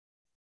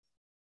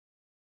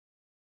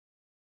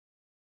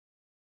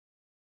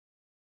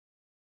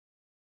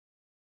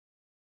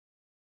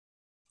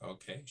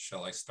Okay,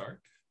 shall I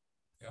start?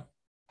 Yeah.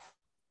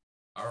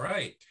 All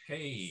right.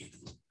 Hey,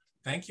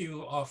 thank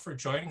you all for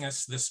joining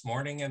us this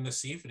morning and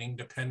this evening,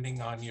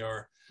 depending on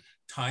your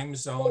time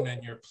zone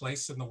and your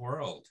place in the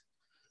world.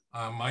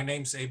 My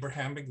name's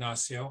Abraham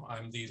Ignacio.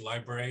 I'm the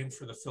librarian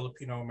for the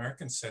Filipino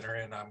American Center,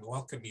 and I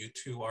welcome you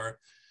to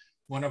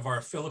one of our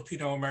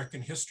Filipino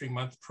American History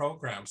Month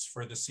programs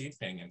for this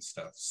evening and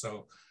stuff.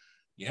 So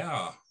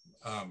yeah,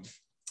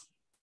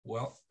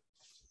 well,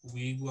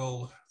 we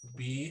will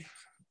be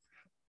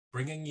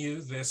bringing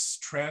you this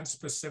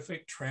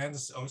trans-Pacific,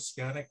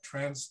 trans-oceanic,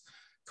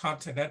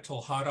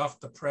 transcontinental, hot off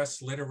the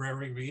press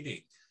literary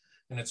reading.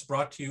 And it's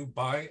brought to you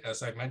by,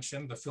 as I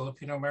mentioned, the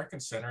Filipino American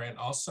Center, and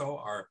also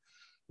our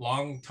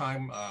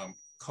longtime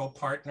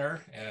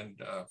co-partner and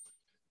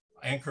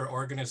anchor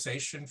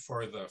organization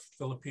for the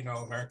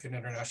Filipino American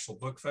International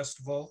Book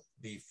Festival,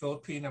 the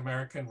Philippine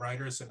American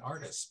Writers and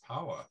Artists,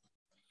 PAWA.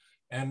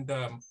 And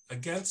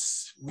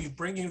we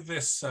bring you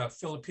this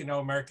Filipino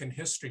American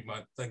History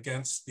Month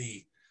against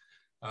the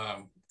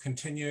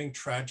continuing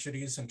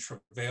tragedies and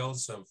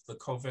travails of the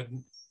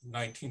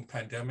COVID-19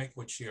 pandemic,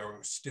 which you are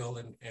still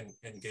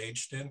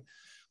engaged in.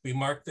 We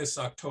mark this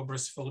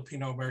October's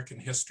Filipino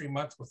American History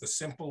Month with a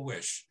simple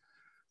wish.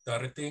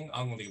 Darating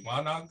ang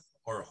liwanag,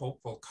 or hope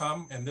will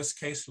come. In this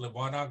case,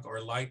 liwanag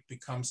or light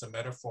becomes a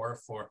metaphor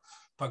for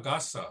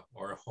pag-asa,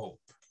 or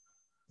hope.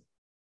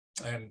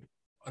 And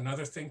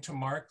another thing to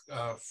mark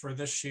for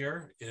this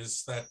year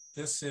is that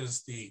this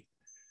is the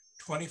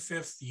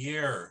 25th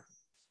year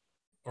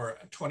or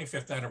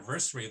 25th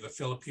anniversary of the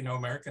Filipino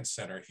American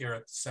Center here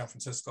at the San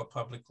Francisco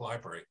Public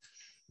Library.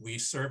 We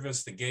serve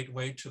as the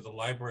gateway to the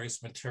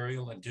library's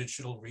material and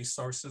digital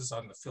resources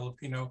on the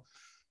Filipino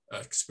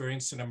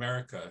experience in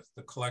America.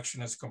 The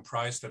collection is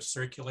comprised of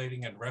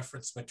circulating and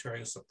reference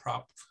materials of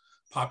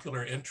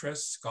popular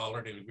interest,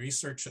 scholarly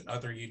research, and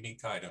other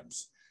unique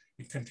items.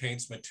 It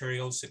contains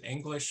materials in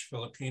English,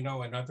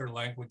 Filipino, and other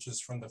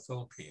languages from the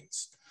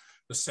Philippines.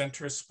 The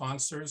center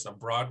sponsors a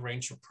broad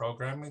range of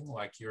programming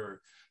like you're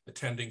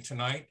attending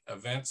tonight,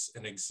 events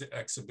and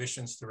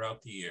exhibitions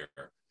throughout the year,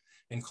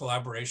 in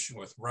collaboration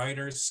with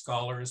writers,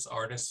 scholars,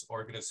 artists,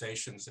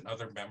 organizations, and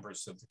other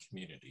members of the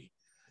community.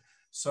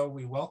 So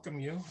we welcome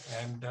you,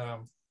 and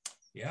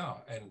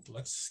and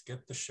let's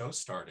get the show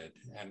started.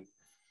 And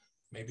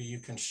maybe you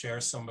can share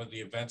some of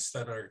the events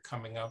that are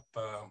coming up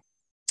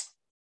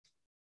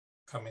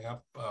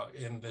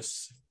in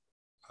this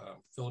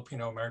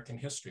Filipino American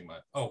History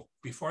Month. Oh,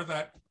 before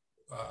that,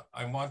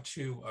 I want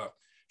to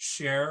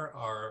share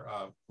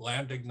our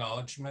land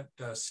acknowledgement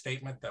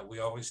statement that we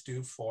always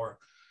do for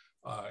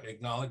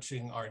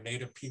acknowledging our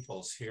Native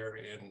peoples here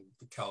in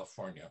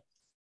California.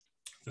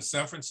 The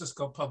San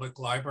Francisco Public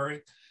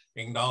Library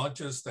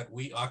acknowledges that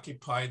we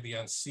occupy the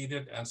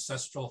unceded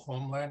ancestral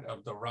homeland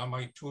of the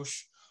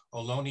Ramaytush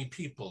Ohlone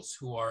peoples,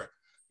 who are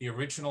the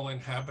original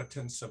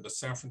inhabitants of the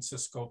San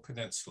Francisco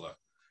Peninsula.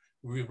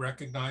 We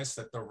recognize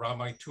that the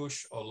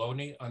Ramaytush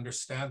Ohlone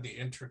understand the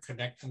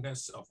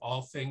interconnectedness of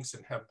all things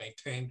and have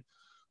maintained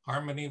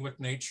harmony with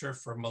nature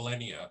for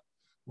millennia.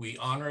 We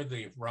honor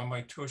the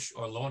Ramaytush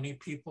Ohlone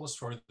peoples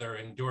for their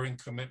enduring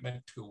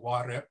commitment to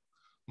Warep,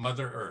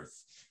 Mother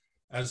Earth.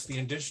 As the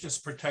indigenous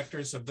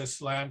protectors of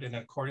this land, in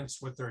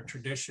accordance with their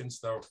traditions,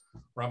 the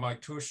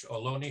Ramaytush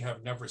Ohlone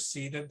have never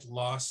ceded,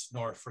 lost,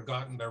 nor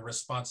forgotten their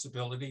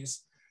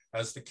responsibilities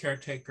as the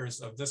caretakers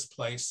of this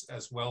place,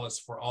 as well as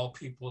for all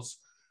peoples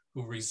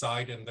who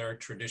reside in their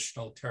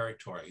traditional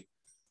territory.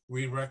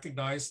 We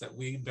recognize that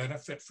we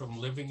benefit from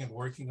living and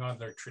working on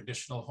their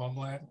traditional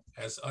homeland.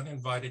 As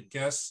uninvited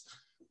guests,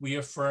 we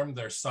affirm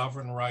their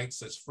sovereign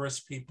rights as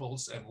First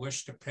Peoples and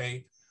wish to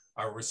pay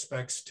our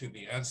respects to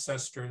the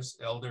ancestors,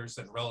 elders,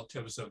 and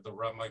relatives of the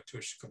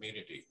Ramaytush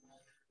community.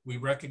 We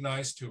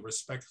recognize to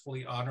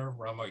respectfully honor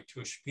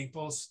Ramaytush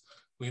peoples,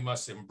 we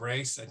must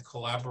embrace and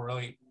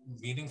collaborate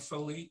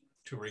meaningfully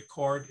to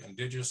record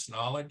indigenous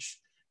knowledge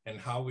and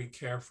how we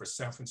care for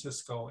San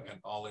Francisco and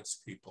all its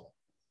people.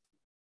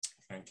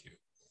 Thank you.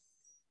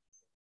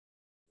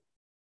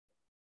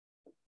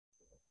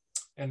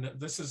 And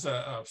this is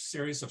a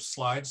series of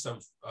slides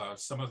of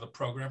some of the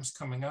programs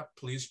coming up.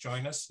 Please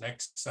join us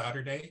next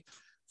Saturday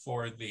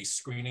for the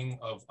screening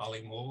of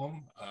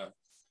Alimuum, a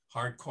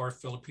hardcore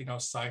Filipino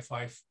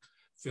sci-fi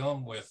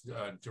film with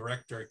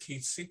director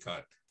Keith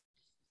Sikat.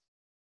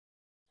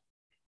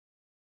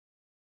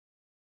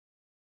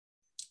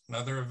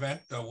 Another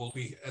event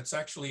it's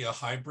actually a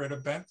hybrid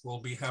event.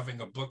 We'll be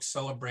having a book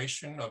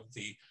celebration of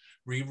the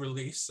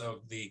re-release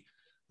of the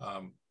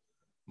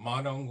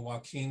Manong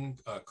Joaquin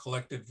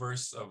collected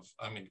verse of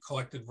Joaquin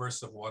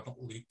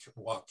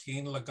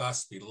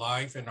Legaspi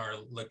live in our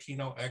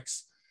Latino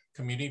X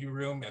community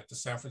room at the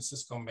San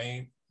Francisco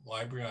Main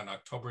Library on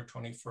October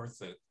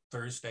 21st,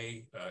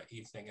 Thursday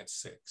evening at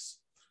 6.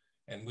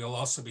 And we'll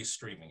also be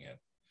streaming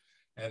it.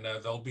 And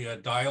there'll be a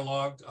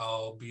dialogue.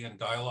 I'll be in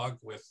dialogue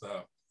with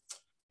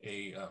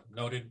a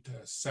noted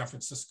San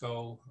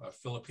Francisco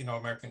Filipino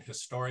American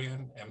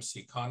historian,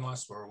 MC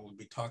Conlas, where we'll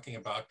be talking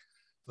about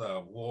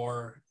the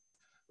war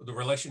the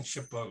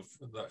relationship of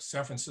the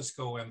San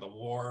Francisco and the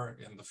war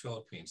in the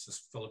Philippines,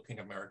 this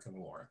Philippine-American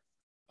War,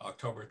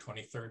 October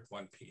 23rd,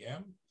 1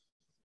 p.m.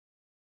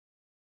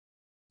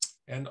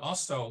 And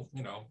also,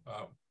 you know,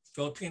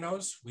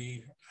 Filipinos,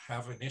 we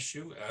have an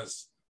issue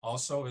as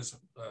also as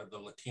the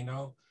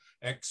Latino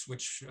X,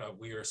 which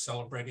we are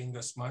celebrating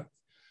this month,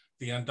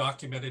 The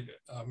Undocumented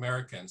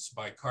Americans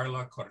by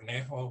Carla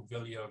Cornejo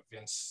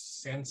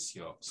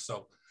Villavicencio.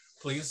 So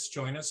please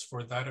join us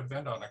for that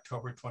event on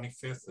October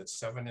 25th at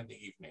 7 in the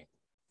evening.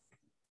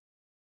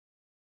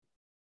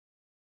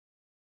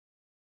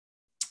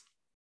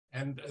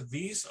 And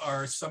these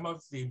are some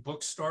of the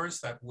bookstores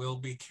that will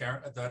be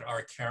that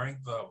are carrying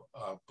the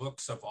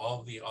books of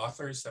all the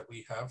authors that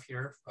we have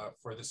here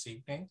for this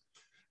evening.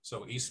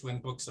 So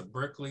Eastwind Books of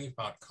Berkeley,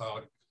 Mount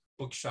Cloud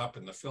Bookshop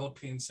in the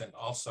Philippines, and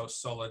also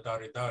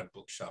Solidaridad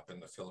Bookshop in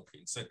the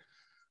Philippines. And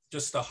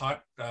just a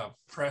hot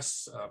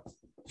press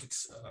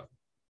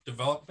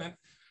development.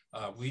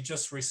 We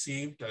just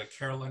received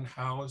Carolyn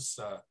Howe's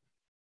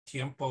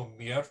Tiempo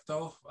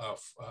Muerto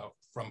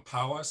from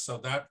PAWA. So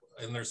that,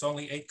 and there's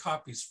only 8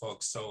 copies,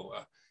 folks. So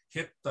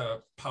hit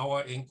the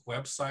PAWA Inc.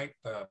 website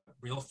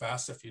real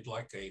fast if you'd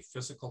like a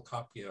physical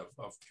copy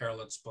of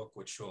Carolyn's book,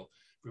 which we'll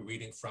be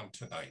reading from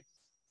tonight.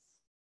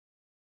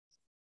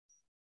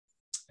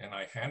 And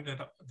I handed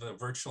the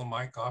virtual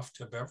mic off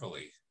to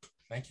Beverly.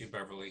 Thank you,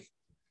 Beverly.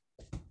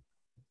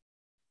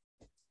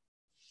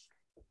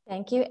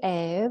 Thank you,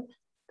 Abe.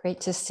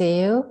 Great to see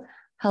you.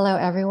 Hello,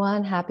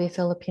 everyone. Happy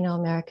Filipino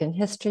American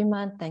History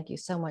Month. Thank you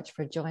so much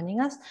for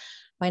joining us.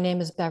 My name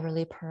is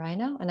Beverly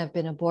Perino, and I've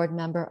been a board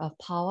member of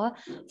PAWA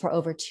for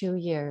over 2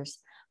 years.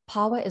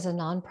 PAWA is a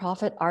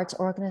nonprofit arts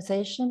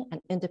organization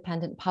and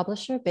independent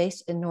publisher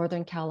based in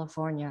Northern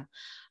California.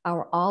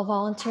 Our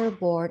all-volunteer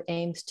board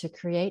aims to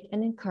create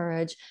and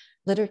encourage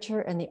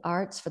literature and the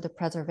arts for the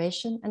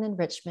preservation and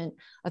enrichment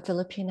of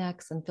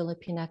Filipinx and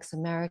Filipinx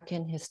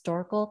American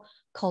historical,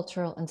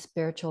 cultural, and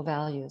spiritual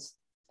values.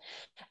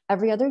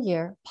 Every other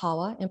year,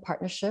 PAWA, in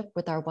partnership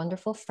with our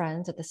wonderful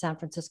friends at the San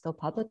Francisco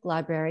Public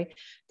Library,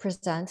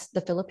 presents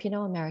the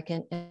Filipino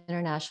American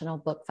International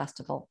Book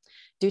Festival.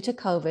 Due to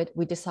COVID,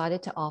 we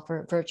decided to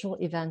offer virtual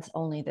events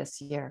only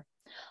this year.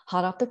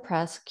 Hot Off the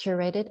Press,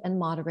 curated and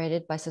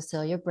moderated by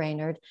Cecilia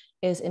Brainard,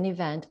 is an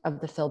event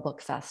of the Phil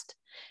Book Fest.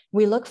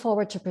 We look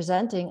forward to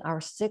presenting our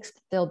 6th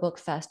Phil Book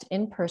Fest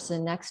in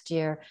person next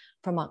year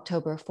from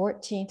October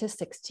 14 to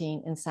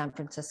 16 in San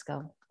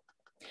Francisco.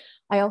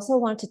 I also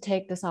want to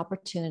take this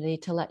opportunity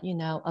to let you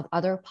know of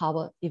other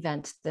PAWA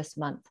events this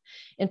month.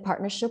 In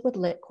partnership with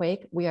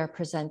Litquake, we are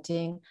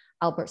presenting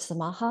Albert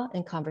Samaha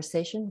in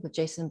conversation with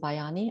Jason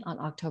Bayani on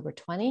October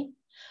 20,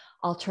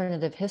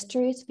 Alternative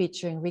Histories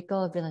featuring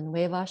Ricco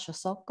Villanueva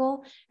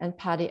Siasoco and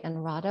Patty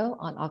Enrado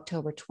on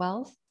October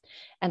 12,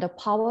 and a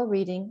PAWA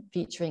reading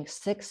featuring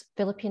 6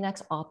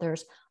 Filipinx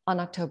authors on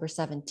October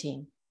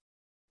 17.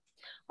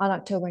 On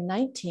October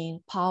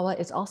 19, PAWA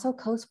is also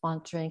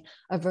co-sponsoring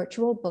a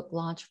virtual book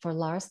launch for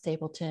Lara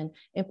Stapleton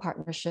in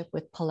partnership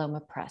with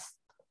Paloma Press.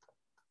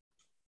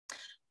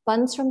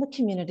 Funds from the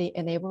community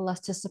enable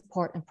us to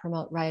support and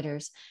promote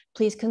writers.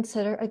 Please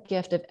consider a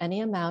gift of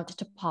any amount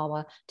to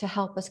PAWA to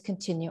help us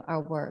continue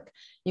our work.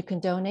 You can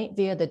donate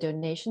via the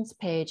donations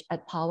page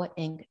at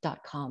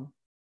pawainc.com.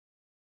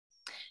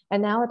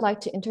 And now I'd like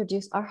to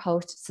introduce our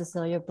host,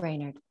 Cecilia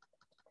Brainard.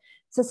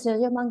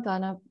 Cecilia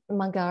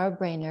Manguerra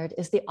Brainard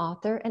is the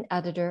author and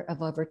editor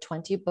of over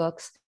 20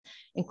 books,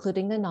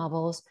 including the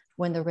novels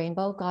When the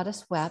Rainbow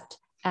Goddess Wept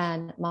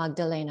and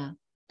Magdalena.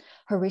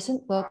 Her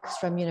recent books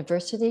from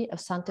University of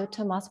Santo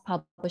Tomas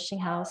Publishing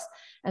House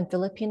and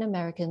Philippine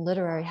American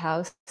Literary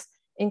House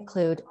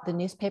include The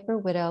Newspaper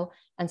Widow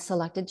and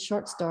selected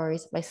short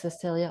stories by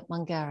Cecilia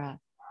Manguerra.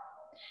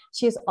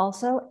 She is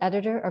also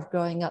editor of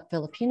Growing Up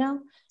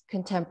Filipino,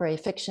 Contemporary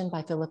Fiction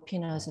by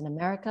Filipinos in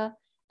America,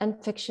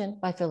 and Fiction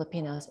by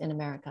Filipinos in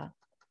America.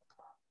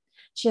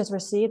 She has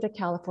received a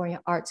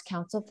California Arts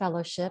Council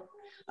Fellowship,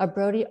 a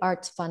Brody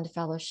Arts Fund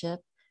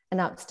Fellowship,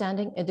 an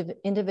Outstanding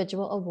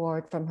Individual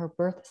Award from her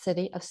birth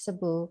city of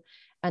Cebu,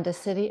 and a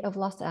City of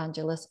Los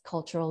Angeles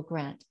Cultural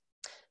Grant.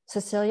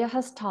 Cecilia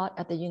has taught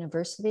at the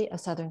University of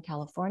Southern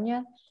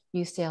California,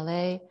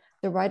 UCLA,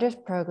 the Writers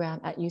Program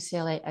at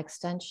UCLA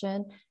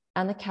Extension,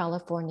 and the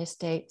California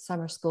State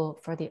Summer School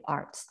for the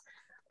Arts.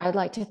 I'd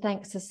like to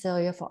thank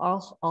Cecilia for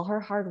all her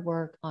hard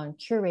work on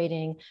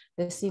curating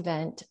this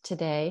event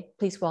today.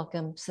 Please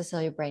welcome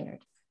Cecilia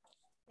Brainard.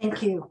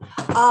 Thank you.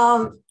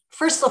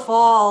 First of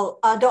all,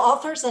 the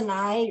authors and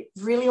I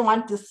really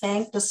want to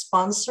thank the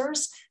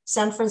sponsors,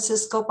 San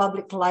Francisco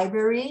Public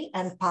Library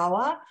and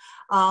PAWA.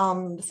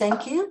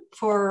 Thank you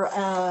for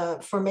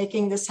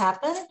making this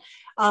happen.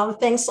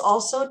 Thanks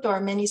also to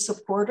our many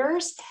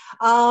supporters.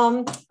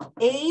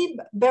 Abe,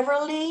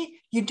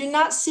 Beverly, you do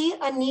not see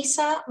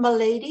Anissa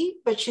Malady,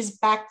 but she's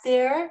back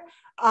there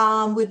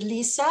with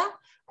Lisa,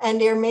 and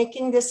they're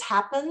making this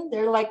happen.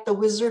 They're like the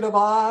Wizard of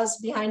Oz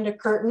behind the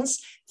curtains.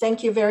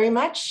 Thank you very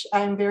much.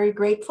 I'm very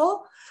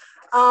grateful.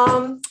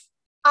 Welcome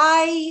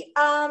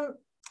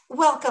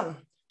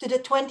to the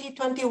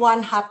 2021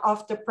 Hot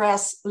Off the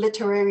Press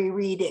literary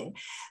reading.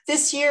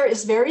 This year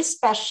is very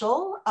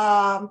special.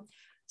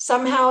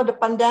 Somehow the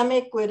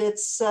pandemic with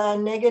its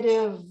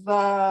negative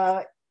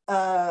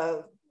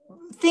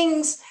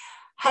things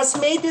has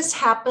made this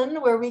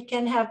happen, where we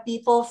can have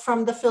people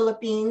from the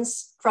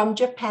Philippines, from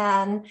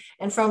Japan,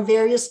 and from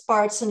various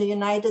parts in the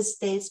United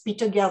States be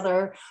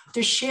together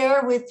to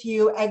share with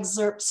you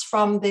excerpts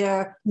from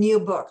their new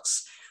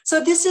books. So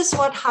this is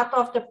what Hot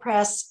Off the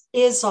Press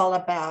is all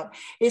about.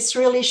 It's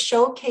really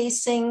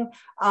showcasing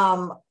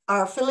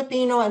our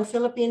Filipino and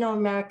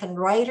Filipino-American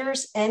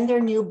writers and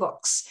their new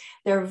books.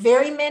 There are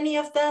very many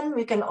of them.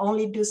 We can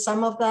only do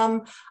some of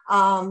them,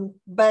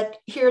 but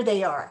here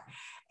they are.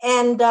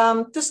 And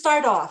to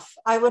start off,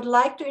 I would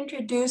like to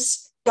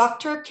introduce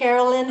Dr.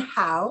 Carolyn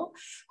Howe,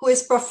 who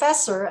is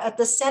professor at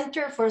the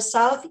Center for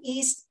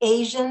Southeast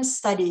Asian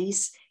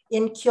Studies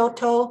in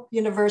Kyoto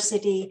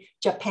University,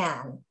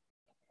 Japan.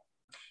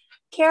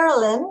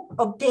 Carolyn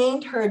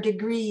obtained her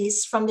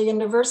degrees from the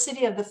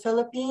University of the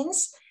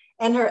Philippines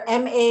and her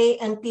MA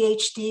and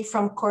PhD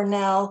from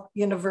Cornell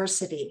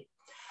University.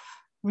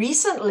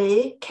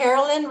 Recently,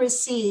 Carolyn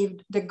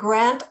received the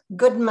Grant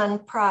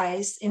Goodman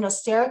Prize in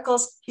Historical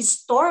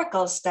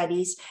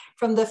Studies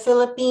from the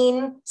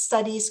Philippine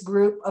Studies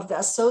Group of the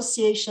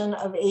Association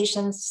of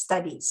Asian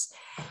Studies.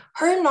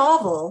 Her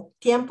novel,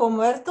 Tiempo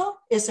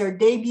Muerto, is her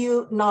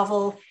debut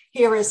novel.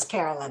 Here is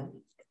Carolyn.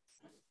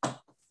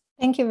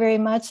 Thank you very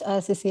much,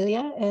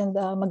 Cecilia, and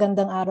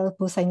magandang araw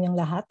po sa inyong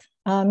lahat.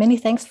 Many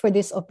thanks for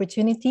this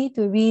opportunity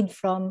to read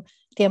from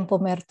Tiempo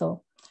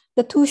Muerto.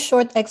 The two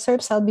short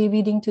excerpts I'll be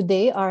reading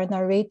today are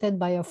narrated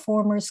by a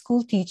former school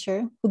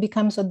teacher who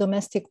becomes a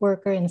domestic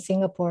worker in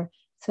Singapore.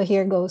 So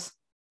here goes.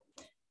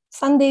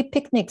 Sunday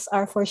picnics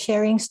are for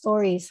sharing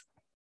stories.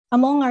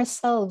 Among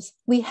ourselves,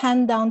 we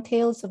hand down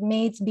tales of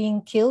maids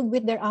being killed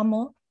with their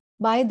amo,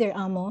 by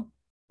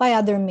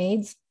other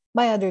maids,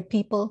 by other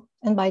people,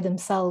 and by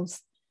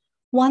themselves.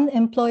 One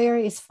employer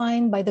is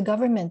fined by the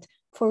government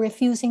for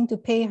refusing to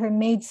pay her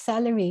maid's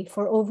salary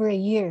for over a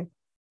year.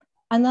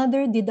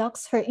 Another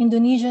deducts her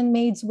Indonesian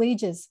maid's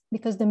wages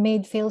because the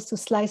maid fails to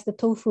slice the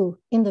tofu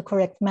in the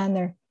correct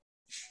manner.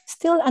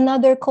 Still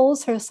another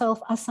calls herself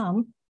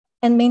Asam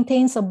and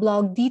maintains a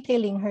blog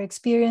detailing her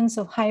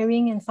experience of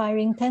hiring and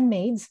firing 10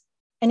 maids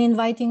and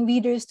inviting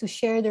readers to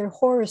share their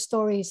horror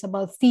stories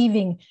about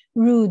thieving,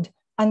 rude,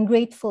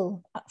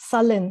 ungrateful,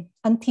 sullen,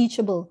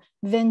 unteachable,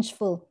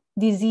 vengeful,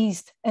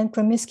 diseased, and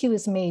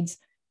promiscuous maids,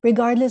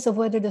 regardless of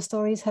whether the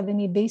stories have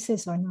any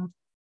basis or not.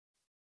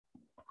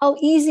 How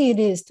easy it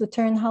is to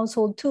turn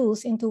household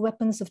tools into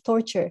weapons of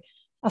torture: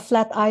 a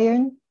flat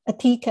iron, a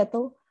tea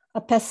kettle, a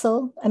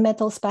pestle, a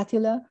metal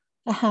spatula,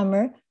 a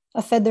hammer,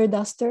 a feather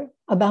duster,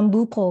 a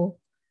bamboo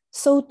pole.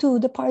 So too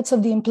the parts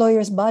of the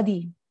employer's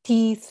body: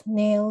 teeth,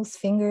 nails,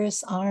 fingers,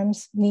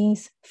 arms,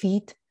 knees,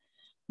 feet.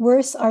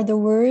 Worse are the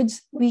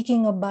words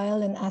reeking of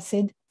bile and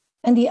acid,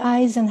 and the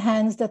eyes and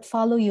hands that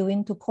follow you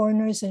into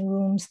corners and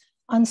rooms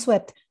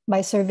unswept by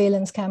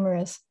surveillance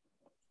cameras.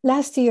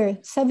 Last year,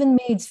 7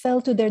 maids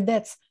fell to their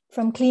deaths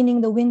from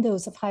cleaning the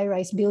windows of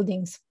high-rise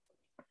buildings.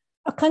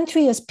 A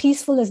country as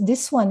peaceful as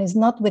this one is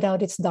not without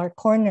its dark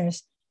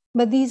corners,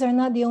 but these are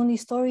not the only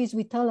stories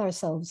we tell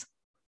ourselves.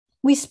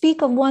 We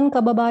speak of one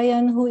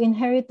kababayan who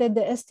inherited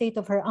the estate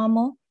of her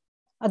amo,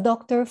 a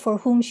doctor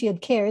for whom she had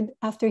cared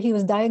after he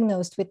was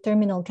diagnosed with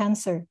terminal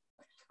cancer.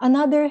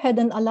 Another had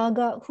an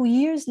alaga who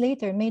years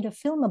later made a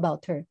film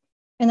about her,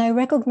 and I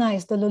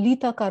recognized the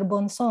Lolita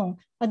Carbon song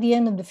at the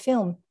end of the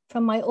film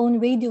from my own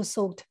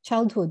radio-soaked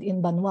childhood in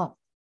Banwa.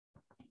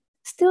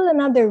 Still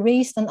another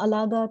raced an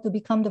alaga to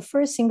become the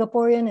first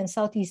Singaporean and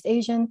Southeast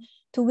Asian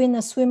to win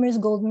a swimmer's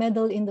gold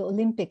medal in the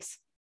Olympics.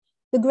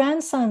 The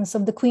grandsons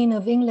of the Queen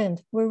of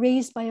England were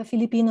raised by a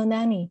Filipino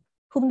nanny,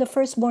 whom the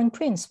firstborn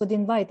prince would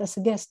invite as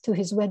a guest to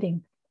his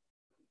wedding.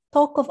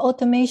 Talk of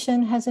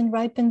automation hasn't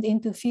ripened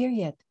into fear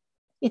yet.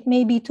 It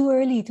may be too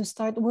early to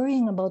start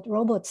worrying about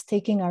robots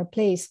taking our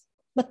place,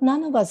 but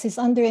none of us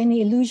is under any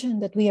illusion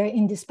that we are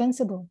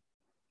indispensable.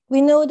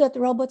 We know that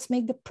robots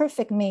make the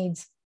perfect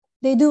maids.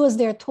 They do as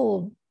they're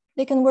told.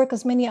 They can work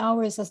as many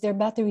hours as their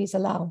batteries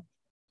allow.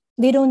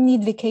 They don't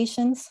need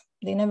vacations.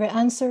 They never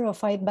answer or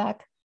fight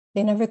back.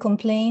 They never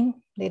complain.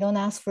 They don't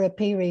ask for a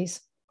pay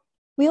raise.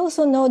 We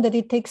also know that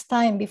it takes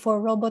time before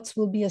robots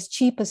will be as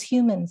cheap as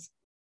humans.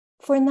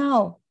 For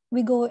now,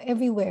 we go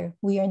everywhere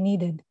we are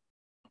needed.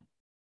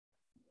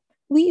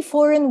 We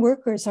foreign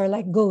workers are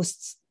like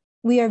ghosts.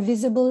 We are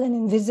visible and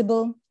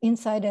invisible,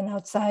 inside and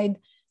outside,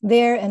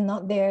 there and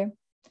not there.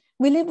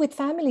 We live with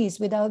families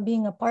without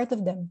being a part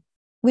of them.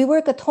 We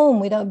work at home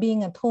without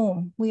being at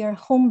home. We are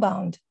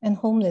homebound and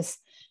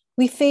homeless.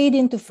 We fade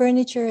into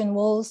furniture and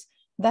walls,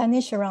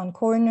 vanish around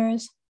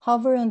corners,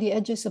 hover on the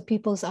edges of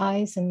people's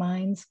eyes and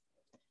minds.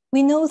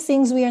 We know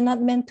things we are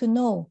not meant to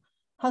know: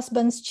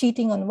 husbands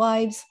cheating on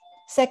wives,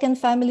 second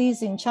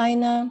families in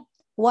China,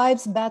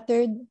 wives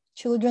battered,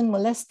 children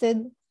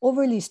molested,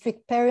 overly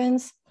strict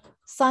parents,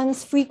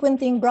 sons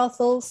frequenting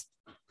brothels,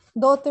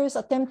 daughters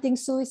attempting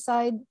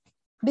suicide,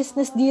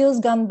 business deals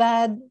gone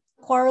bad,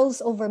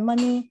 quarrels over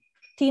money,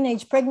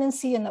 teenage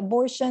pregnancy and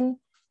abortion,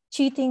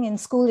 cheating in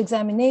school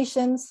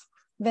examinations,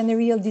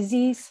 venereal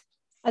disease,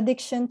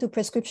 addiction to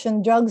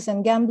prescription drugs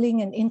and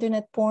gambling and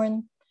internet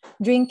porn,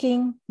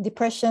 drinking,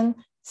 depression,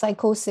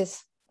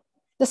 psychosis.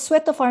 The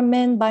sweat of our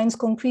men binds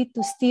concrete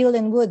to steel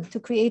and wood to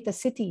create a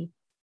city.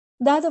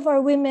 That of our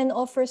women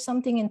offers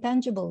something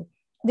intangible,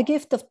 the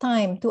gift of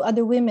time to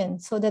other women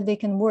so that they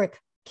can work,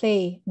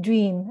 play,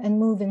 dream, and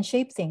move and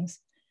shape things.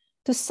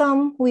 To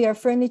some, we are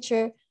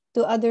furniture,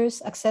 to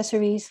others,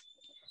 accessories.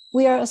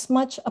 We are as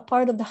much a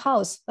part of the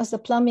house as the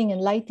plumbing and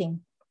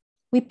lighting.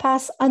 We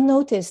pass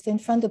unnoticed in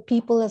front of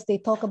people as they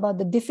talk about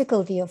the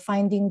difficulty of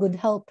finding good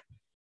help.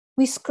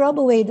 We scrub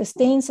away the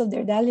stains of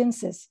their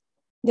dalliances,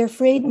 their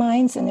frayed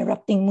minds and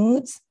erupting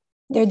moods,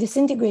 their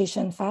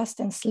disintegration fast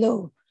and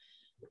slow.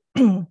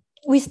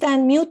 We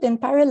stand mute and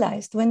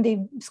paralyzed when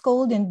they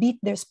scold and beat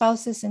their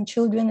spouses and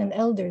children and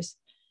elders.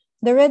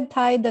 The red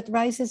tide that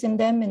rises in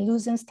them and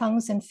loosens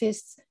tongues and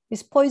fists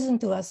is poison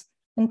to us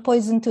and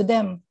poison to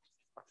them.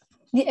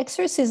 The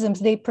exorcisms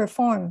they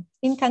perform,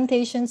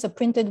 incantations of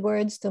printed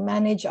words to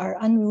manage our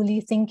unruly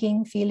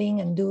thinking,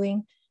 feeling, and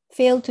doing,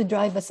 fail to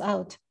drive us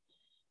out.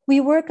 We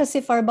work as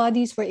if our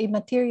bodies were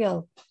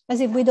immaterial, as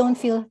if we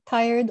don't feel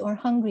tired or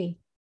hungry.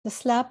 The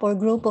slap or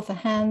grope of a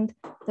hand,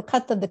 the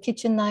cut of the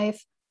kitchen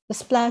knife, the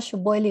splash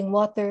of boiling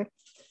water,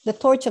 the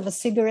torch of a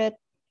cigarette,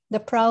 the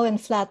prow and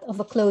flat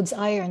of a clothes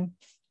iron.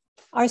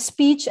 Our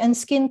speech and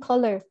skin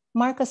color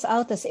mark us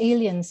out as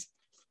aliens.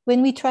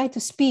 When we try to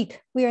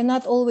speak, we are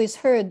not always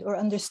heard or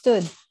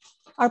understood.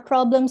 Our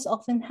problems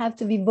often have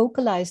to be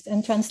vocalized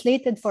and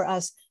translated for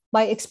us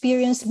by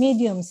experienced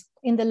mediums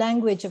in the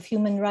language of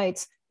human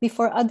rights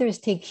before others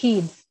take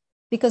heed,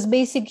 because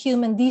basic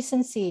human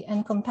decency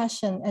and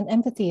compassion and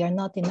empathy are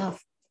not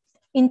enough.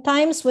 In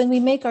times when we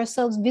make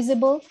ourselves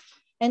visible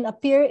and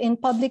appear in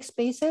public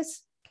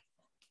spaces,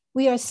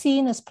 we are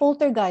seen as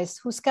poltergeists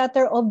who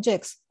scatter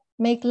objects,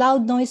 make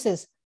loud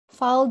noises,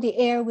 foul the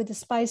air with the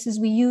spices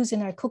we use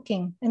in our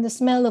cooking and the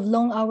smell of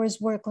long hours'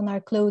 work on our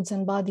clothes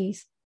and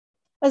bodies.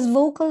 As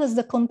vocal as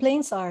the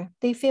complaints are,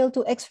 they fail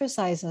to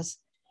exorcise us.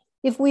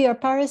 If we are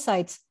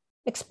parasites,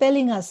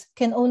 expelling us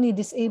can only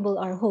disable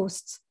our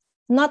hosts.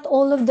 Not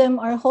all of them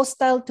are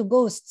hostile to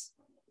ghosts.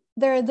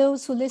 There are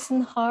those who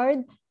listen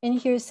hard and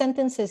hear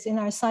sentences in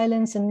our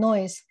silence and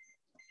noise.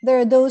 There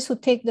are those who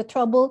take the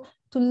trouble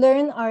to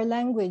learn our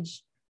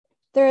language.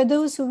 There are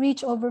those who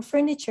reach over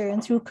furniture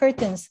and through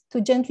curtains to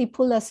gently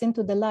pull us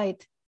into the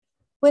light.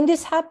 When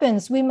this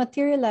happens, we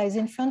materialize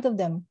in front of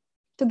them.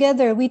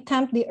 Together, we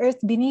tamp the earth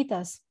beneath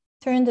us,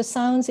 turn the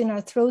sounds in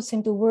our throats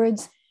into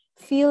words,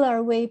 feel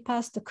our way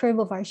past the curve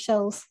of our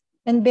shells,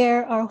 and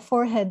bear our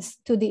foreheads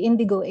to the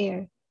indigo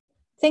air.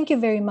 Thank you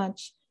very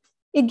much.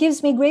 It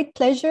gives me great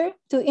pleasure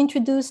to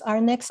introduce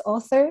our next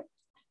author.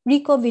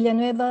 Ricco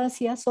Villanueva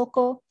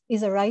Siasoco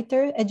is a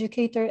writer,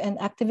 educator, and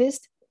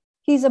activist.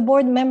 He's a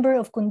board member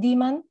of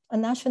Kundiman, a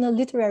national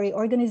literary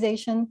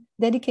organization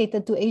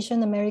dedicated to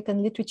Asian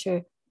American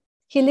literature.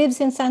 He lives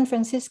in San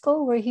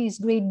Francisco, where he is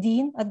grade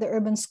dean at the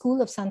Urban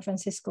School of San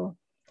Francisco.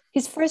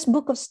 His first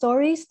book of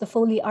stories, The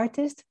Foley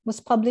Artist, was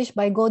published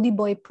by Gaudy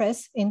Boy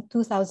Press in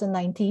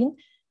 2019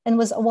 and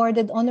was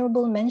awarded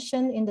honorable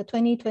mention in the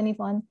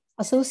 2021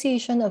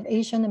 Association of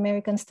Asian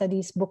American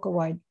Studies Book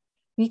Award.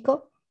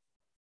 Ricco?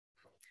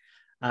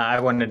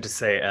 I wanted to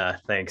say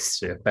thanks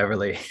to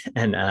Beverly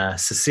and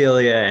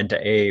Cecilia and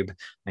to Abe.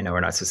 I know we're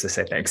not supposed to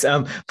say thanks.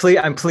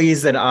 I'm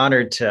pleased and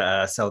honored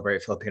to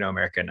celebrate Filipino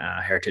American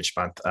Heritage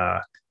Month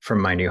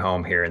from my new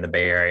home here in the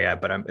Bay Area,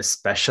 but I'm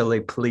especially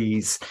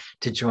pleased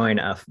to join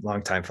a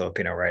longtime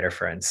Filipino writer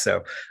friend.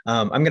 So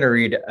I'm going to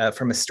read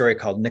from a story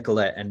called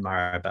Nicolette and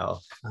Maribel.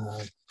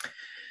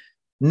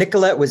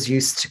 Nicolette was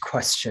used to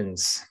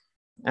questions,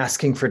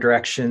 asking for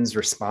directions,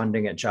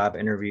 responding at job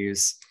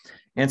interviews,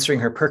 answering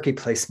her perky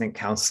placement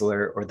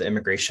counselor or the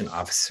immigration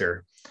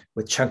officer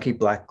with chunky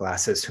black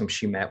glasses whom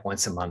she met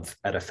once a month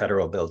at a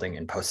federal building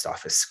in Post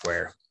Office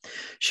Square.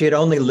 She had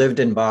only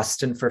lived in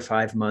Boston for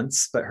 5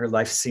 months, but her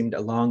life seemed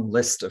a long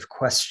list of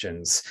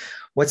questions.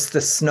 What's the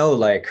snow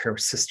like? Her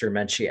sister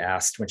Menchie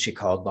asked when she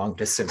called long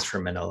distance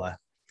from Manila.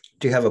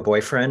 Do you have a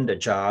boyfriend, a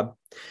job?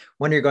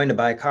 When are you going to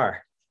buy a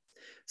car?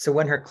 So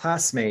when her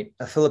classmate,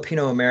 a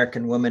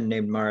Filipino-American woman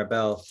named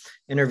Maribel,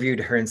 interviewed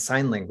her in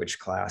sign language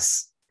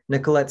class,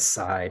 Nicolette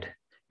sighed,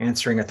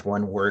 answering with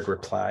one-word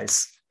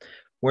replies.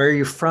 Where are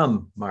you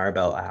from?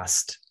 Maribel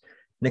asked.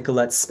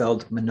 Nicolette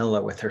spelled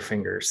Manila with her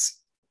fingers.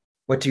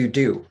 What do you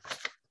do?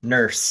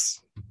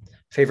 Nurse.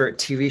 Favorite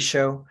TV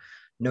show?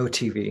 No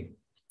TV.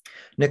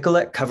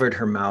 Nicolette covered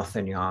her mouth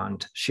and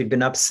yawned. She'd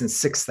been up since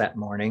 6 that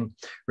morning,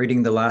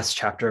 reading the last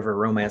chapter of a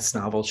romance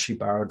novel she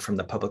borrowed from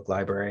the public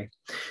library.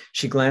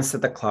 She glanced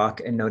at the clock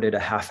and noted a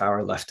half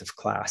hour left of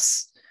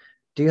class.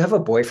 Do you have a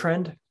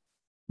boyfriend?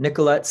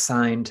 Nicolette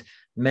signed,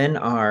 men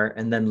are,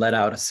 and then let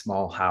out a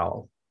small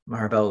howl.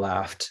 Maribel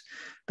laughed.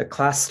 The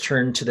class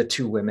turned to the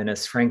 2 women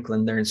as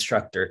Franklin, their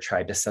instructor,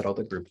 tried to settle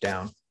the group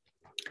down.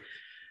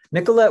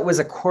 Nicolette was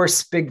a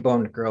coarse,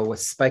 big-boned girl with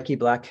spiky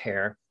black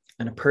hair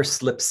and a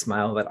pursed lip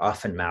smile that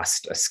often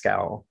masked a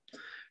scowl.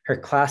 Her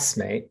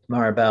classmate,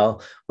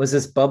 Maribel, was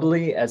as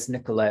bubbly as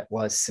Nicolette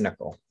was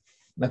cynical.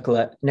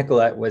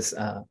 Nicolette was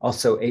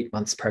also 8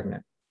 months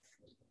pregnant.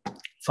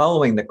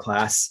 Following the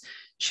class,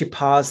 she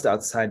paused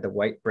outside the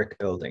white brick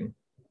building.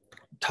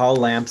 Tall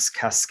lamps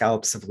cast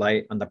scallops of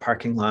light on the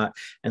parking lot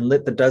and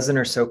lit the dozen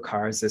or so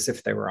cars as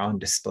if they were on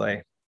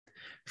display.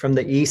 From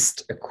the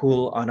east, a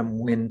cool autumn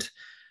wind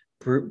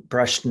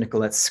brushed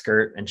Nicolette's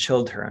skirt and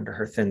chilled her under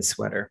her thin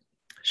sweater.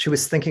 She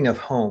was thinking of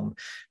home,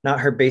 not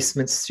her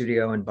basement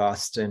studio in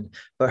Boston,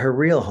 but her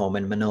real home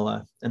in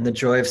Manila, and the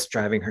joy of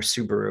driving her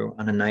Subaru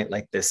on a night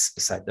like this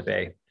beside the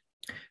bay.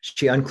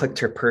 She unclicked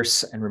her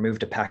purse and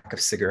removed a pack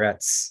of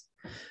cigarettes.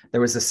 There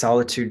was a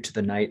solitude to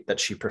the night that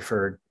she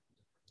preferred.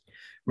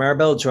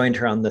 Maribel joined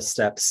her on the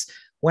steps.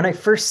 When I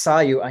first saw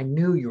you, I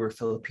knew you were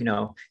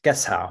Filipino.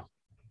 Guess how?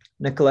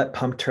 Nicolette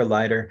pumped her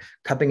lighter,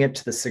 cupping it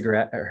to the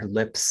cigarette at her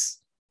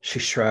lips. She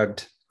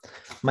shrugged.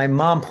 My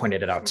mom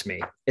pointed it out to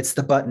me. It's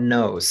the button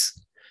nose.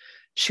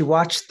 She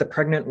watched the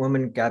pregnant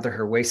woman gather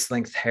her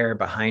waist-length hair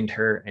behind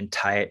her and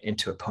tie it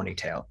into a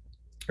ponytail.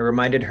 It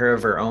reminded her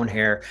of her own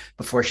hair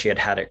before she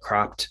had it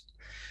cropped.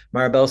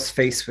 Maribel's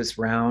face was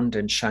round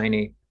and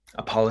shiny,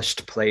 a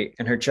polished plate,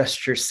 and her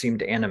gestures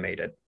seemed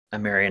animated, a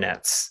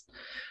marionette's.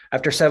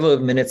 After several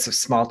minutes of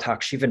small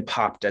talk, she even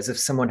popped as if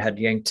someone had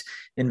yanked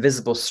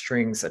invisible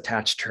strings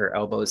attached to her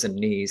elbows and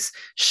knees.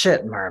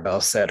 Shit,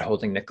 Maribel said,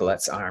 holding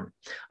Nicolette's arm.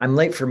 I'm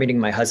late for meeting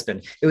my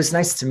husband. It was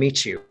nice to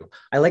meet you.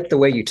 I like the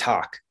way you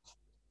talk.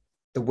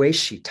 The way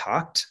she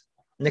talked?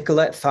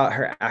 Nicolette thought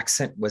her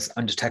accent was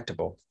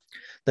undetectable.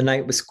 The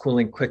night was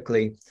cooling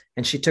quickly,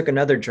 and she took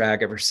another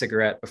drag of her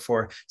cigarette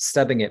before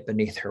stubbing it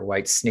beneath her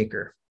white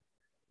sneaker.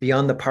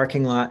 Beyond the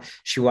parking lot,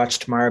 she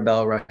watched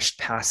Maribel rush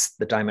past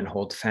the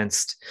diamond-holed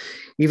fence.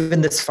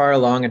 Even this far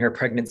along in her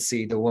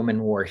pregnancy, the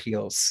woman wore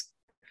heels.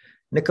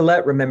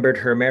 Nicolette remembered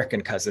her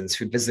American cousins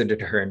who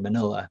visited her in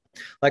Manila.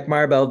 Like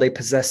Maribel, they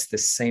possessed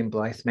this same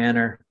blithe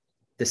manner,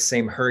 this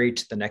same hurry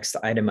to the next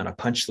item on a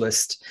punch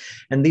list.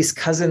 And these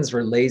cousins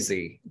were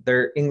lazy.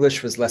 Their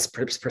English was less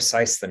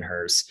precise than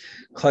hers,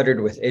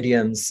 cluttered with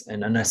idioms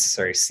and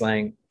unnecessary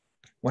slang.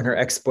 When her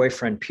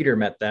ex-boyfriend Peter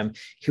met them,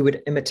 he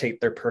would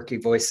imitate their perky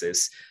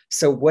voices.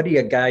 So what do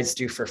you guys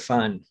do for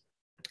fun?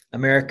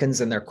 Americans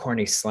and their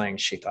corny slang,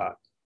 she thought.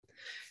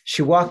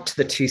 She walked to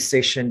the tea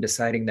station,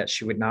 deciding that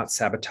she would not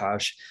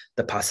sabotage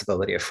the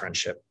possibility of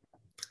friendship.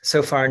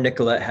 So far,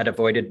 Nicolette had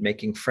avoided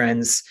making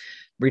friends,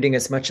 reading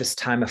as much as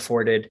time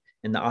afforded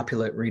in the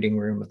opulent reading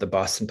room of the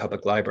Boston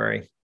Public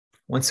Library.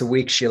 Once a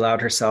week, she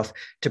allowed herself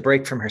to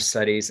break from her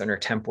studies and her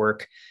temp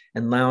work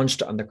and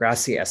lounged on the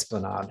grassy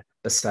esplanade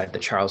beside the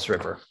Charles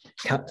River,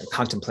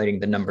 contemplating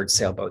the numbered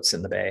sailboats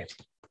in the bay.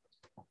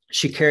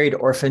 She carried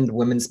orphaned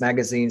women's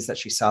magazines that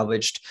she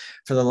salvaged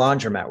for the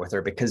laundromat with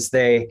her because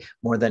they,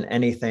 more than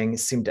anything,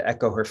 seemed to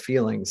echo her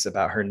feelings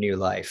about her new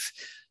life.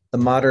 The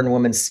modern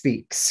woman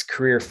speaks,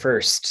 career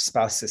first,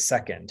 spouses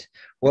second.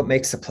 What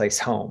makes a place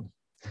home?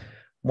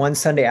 One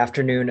Sunday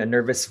afternoon, a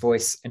nervous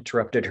voice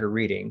interrupted her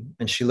reading,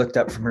 and she looked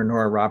up from her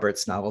Nora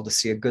Roberts novel to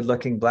see a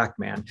good-looking Black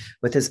man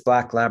with his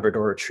black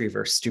Labrador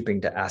retriever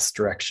stooping to ask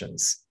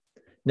directions.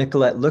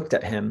 Nicolette looked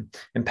at him,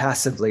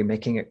 impassively,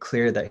 making it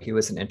clear that he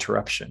was an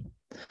interruption.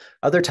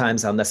 Other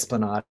times on the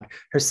esplanade,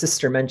 her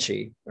sister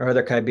Menchi, or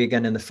other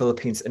kaibigan in the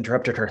Philippines,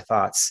 interrupted her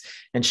thoughts,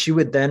 and she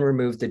would then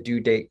remove the due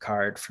date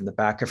card from the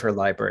back of her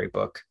library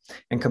book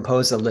and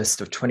compose a list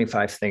of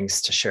 25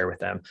 things to share with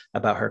them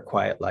about her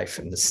quiet life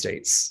in the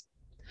States.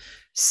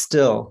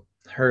 Still,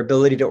 her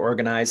ability to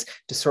organize,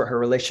 to sort her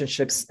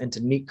relationships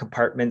into neat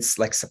compartments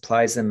like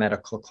supplies in a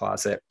medical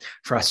closet,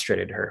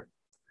 frustrated her.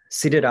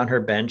 Seated on her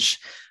bench,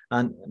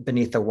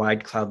 beneath a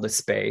wide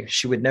cloudless bay,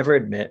 she would never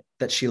admit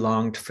that she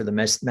longed for the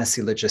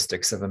messy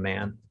logistics of a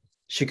man.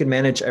 She could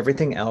manage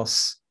everything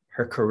else,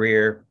 her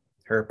career,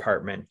 her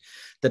apartment,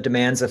 the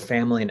demands of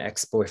family and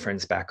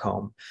ex-boyfriends back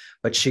home,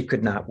 but she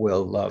could not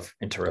will love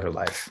into her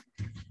life.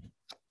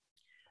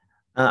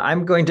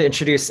 I'm going to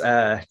introduce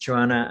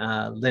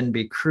Jhoanna Lynn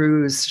B.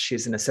 Cruz.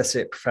 She's an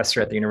associate professor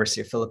at the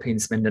University of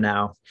Philippines,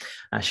 Mindanao.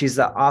 She's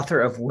the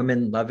author of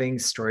Women Loving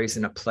Stories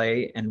in a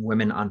Play and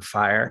Women on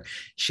Fire.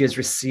 She has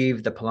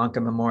received the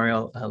Palanca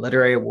Memorial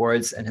Literary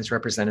Awards and has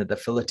represented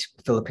the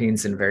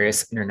Philippines in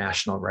various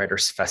international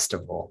writers'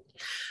 festival.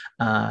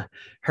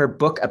 Her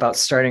book about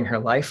starting her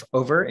life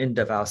over in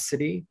Davao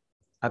City,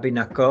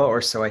 Abinako,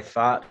 or So I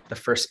Thought, the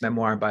first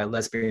memoir by a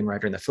lesbian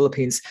writer in the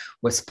Philippines,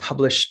 was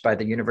published by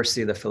the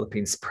University of the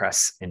Philippines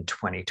Press in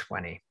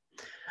 2020.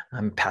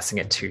 I'm passing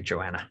it to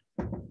Jhoanna.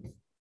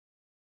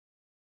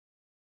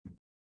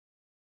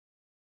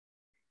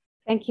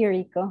 Thank you,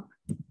 Ricco.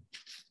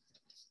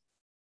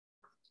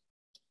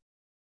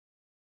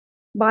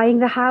 Buying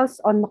the house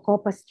on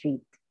Macopa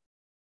Street.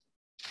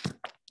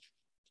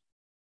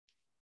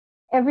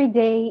 Every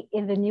day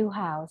in the new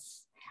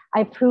house,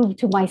 I prove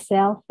to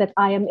myself that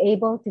I am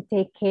able to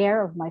take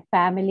care of my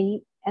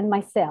family and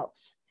myself.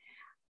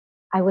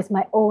 I was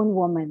my own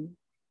woman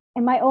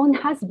and my own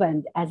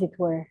husband, as it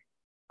were.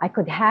 I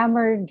could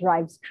hammer,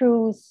 drive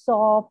screws,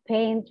 saw,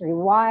 paint,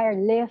 rewire,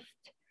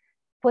 lift,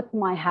 put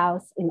my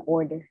house in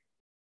order.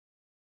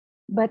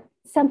 but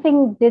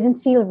something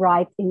didn't feel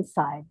right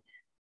inside.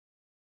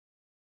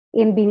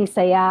 In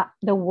Binisaya,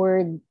 the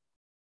word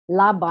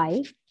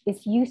labay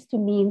is used to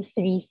mean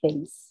three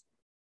things: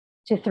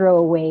 to throw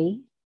away,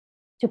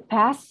 to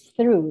pass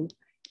through,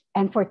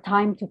 and for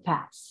time to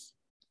pass.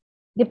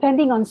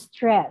 Depending on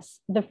stress,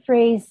 the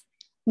phrase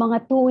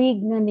mga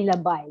tuig na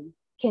nilabay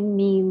can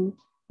mean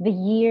the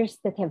years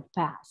that have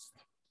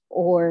passed,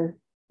 or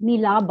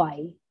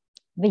nilabay,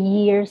 the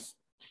years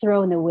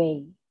thrown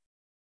away.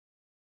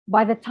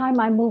 By the time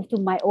I moved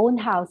to my own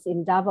house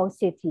in Davao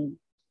City,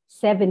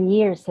 7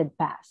 years had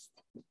passed.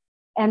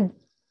 And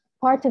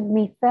part of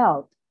me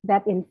felt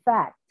that, in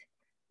fact,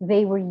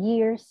 they were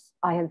years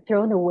I had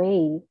thrown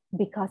away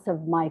because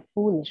of my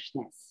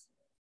foolishness.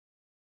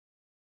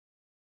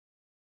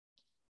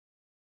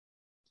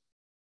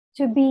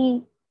 To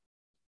be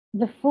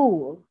the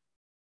fool,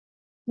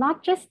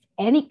 not just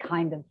any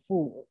kind of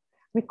fool,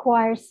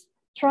 requires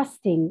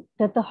trusting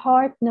that the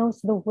heart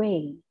knows the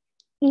way,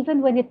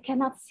 even when it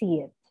cannot see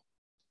it.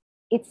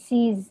 It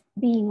sees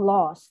being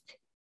lost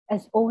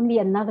as only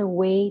another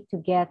way to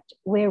get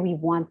where we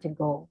want to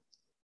go.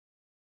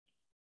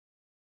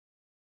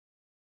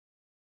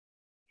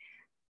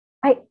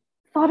 I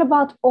thought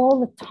about all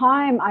the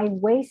time I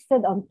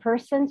wasted on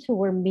persons who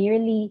were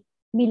merely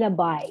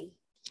milabay,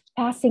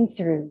 passing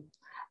through,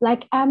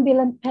 like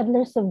ambulant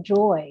peddlers of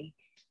joy,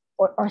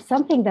 or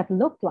something that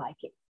looked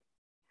like it.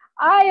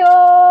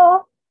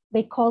 Ayo!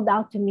 They called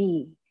out to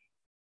me.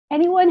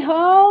 Anyone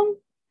home?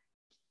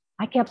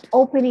 I kept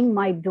opening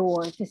my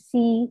door to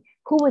see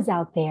who was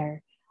out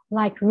there,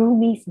 like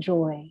Rumi's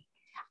joy.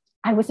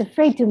 I was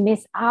afraid to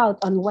miss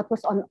out on what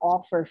was on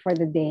offer for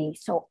the day,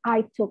 so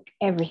I took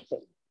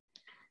everything.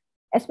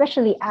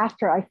 Especially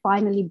after I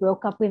finally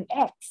broke up with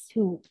X,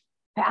 who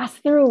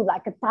passed through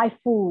like a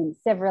typhoon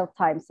several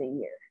times a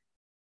year.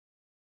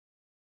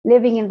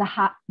 Living in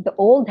the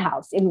old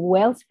house in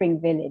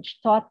Wellspring Village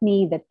taught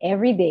me that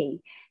every day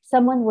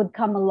someone would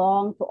come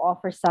along to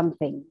offer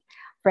something: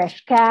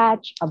 fresh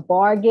catch, a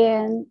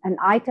bargain, an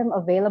item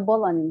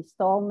available on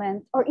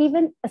installment, or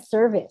even a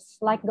service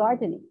like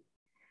gardening.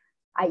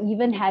 I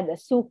even had a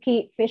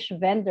suki fish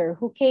vendor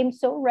who came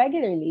so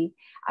regularly,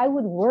 I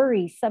would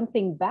worry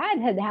something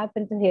bad had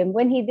happened to him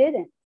when he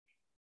didn't.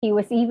 He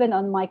was even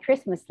on my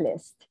Christmas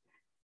list.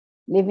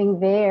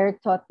 Living there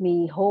taught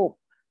me hope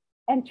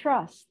and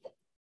trust.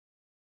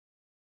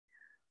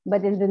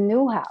 But in the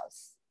new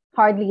house,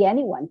 hardly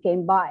anyone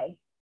came by.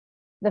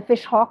 The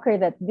fish hawker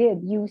that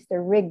did used a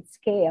rigged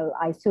scale,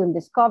 I soon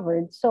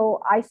discovered,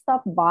 so I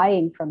stopped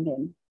buying from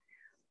him.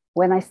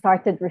 When I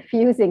started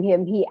refusing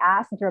him, he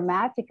asked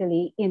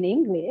dramatically in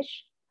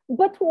English,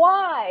 "But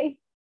why?"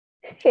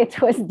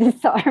 It was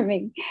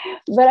disarming,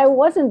 but I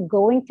wasn't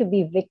going to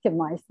be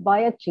victimized by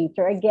a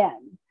cheater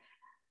again.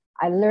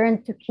 I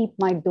learned to keep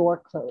my door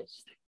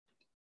closed.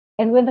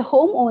 And when the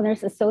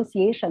Homeowners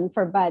Association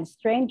forbade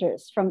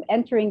strangers from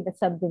entering the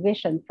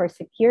subdivision for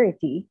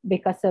security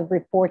because of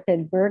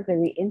reported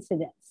burglary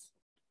incidents,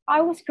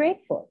 I was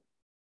grateful.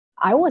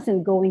 I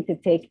wasn't going to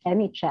take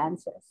any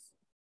chances.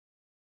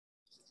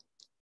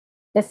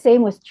 The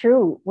same was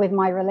true with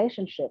my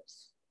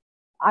relationships.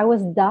 I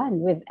was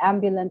done with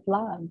ambulant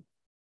love.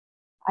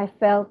 I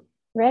felt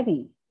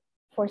ready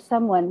for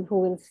someone who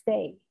will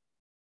stay.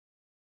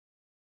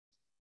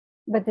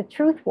 But the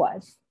truth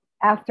was,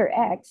 after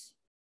X,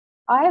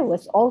 I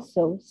was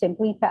also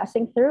simply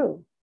passing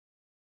through.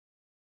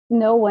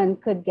 No one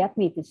could get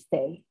me to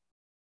stay.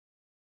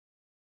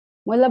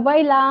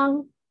 Mulabay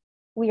lang,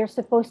 we are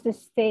supposed to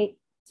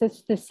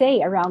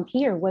say around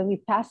here when we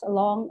pass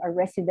along a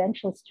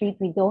residential street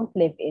we don't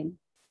live in.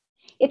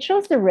 It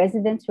shows the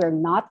residents who are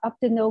not up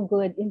to no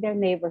good in their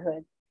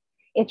neighborhood.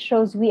 It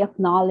shows we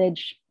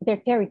acknowledge their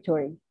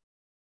territory.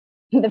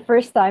 The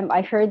first time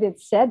I heard it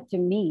said to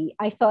me,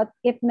 I thought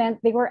it meant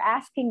they were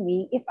asking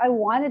me if I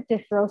wanted to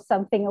throw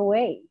something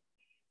away.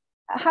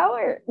 How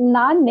are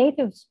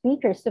non-native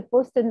speakers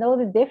supposed to know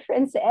the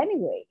difference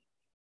anyway?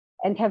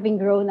 And having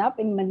grown up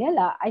in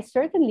Manila, I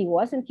certainly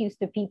wasn't used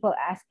to people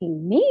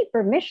asking me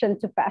permission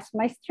to pass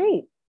my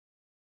street.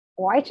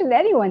 Why should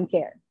anyone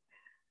care?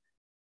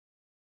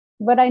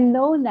 But I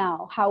know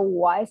now how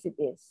wise it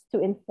is to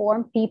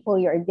inform people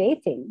you're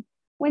dating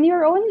when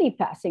you're only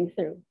passing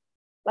through,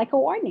 like a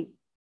warning,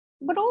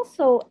 but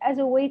also as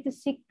a way to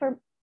seek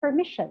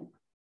permission.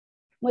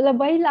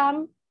 Mulabay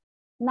lang,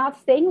 not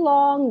staying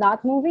long,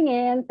 not moving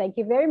in, thank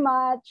you very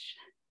much.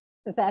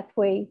 That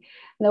way,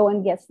 no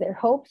one gets their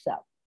hopes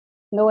up.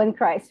 No one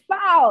cries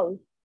foul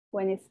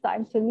when it's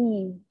time to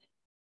leave.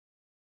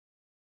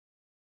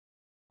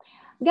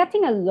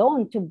 Getting a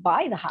loan to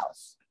buy the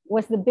house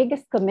was the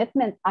biggest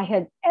commitment I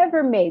had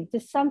ever made to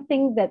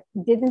something that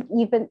didn't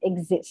even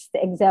exist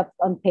except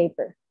on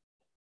paper.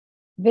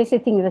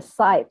 Visiting the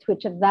site,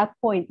 which at that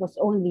point was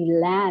only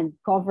land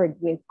covered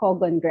with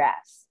cogon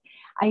grass,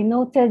 I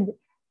noted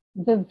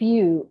the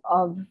view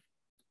of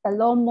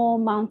Talomo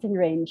mountain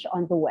range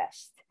on the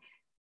west.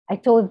 I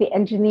told the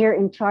engineer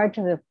in charge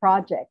of the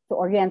project to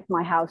orient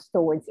my house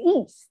towards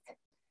east,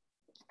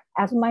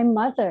 as my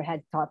mother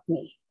had taught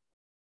me.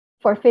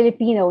 For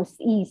Filipinos,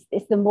 east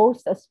is the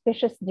most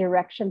auspicious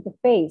direction to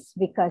face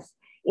because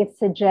it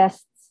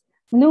suggests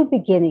new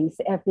beginnings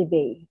every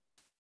day.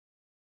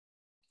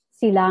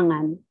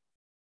 Silangan,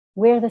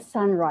 where the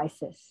sun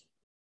rises,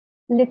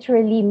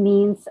 literally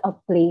means a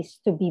place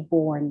to be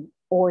born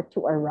or to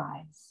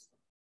arise.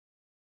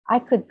 I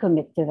could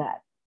commit to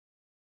that.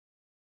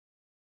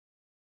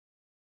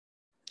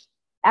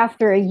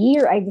 After a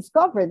year, I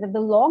discovered that the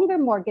longer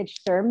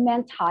mortgage term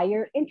meant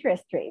higher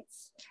interest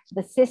rates.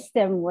 The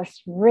system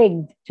was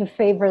rigged to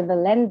favor the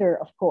lender,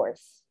 of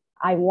course.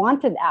 I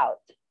wanted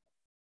out.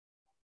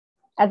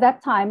 At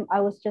that time,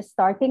 I was just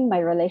starting my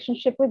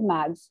relationship with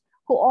Mags,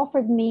 who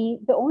offered me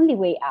the only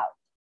way out,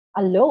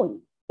 a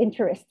loan,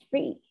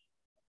 interest-free.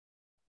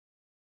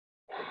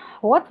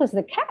 What was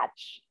the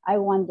catch? I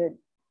wondered.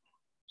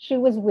 She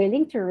was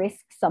willing to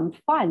risk some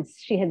funds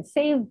she had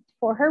saved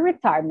for her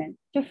retirement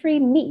to free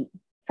me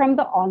from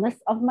the onus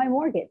of my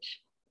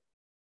mortgage.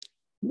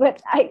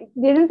 But I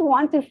didn't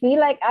want to feel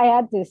like I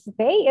had to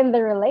stay in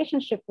the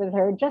relationship with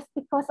her just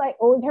because I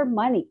owed her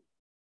money.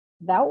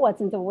 That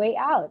wasn't a way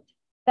out.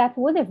 That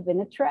would have been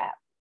a trap.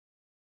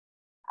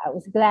 I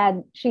was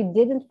glad she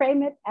didn't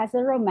frame it as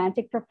a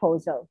romantic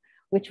proposal,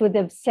 which would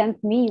have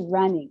sent me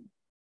running.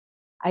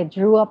 I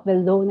drew up the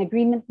loan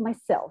agreement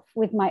myself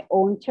with my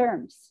own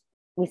terms.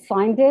 We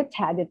signed it,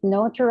 had it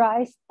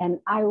notarized, and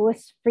I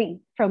was free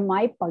from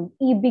my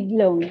pag-ibig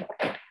loan.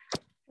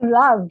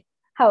 Love,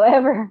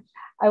 however,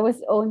 I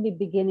was only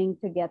beginning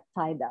to get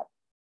tied up.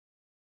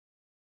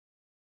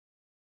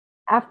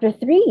 After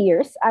 3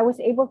 years, I was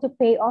able to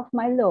pay off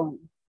my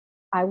loan.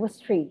 I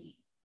was free.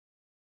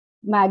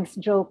 Mags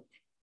joked,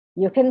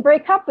 "You can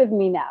break up with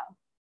me now."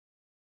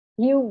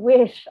 "You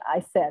wish," I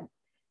said,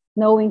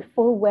 knowing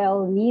full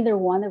well neither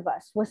one of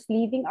us was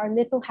leaving our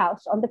little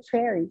house on the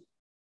prairie.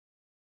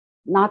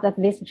 Not at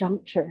this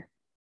juncture.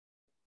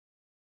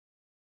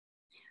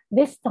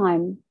 This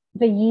time,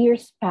 the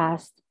years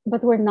passed,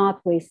 but were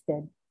not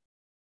wasted.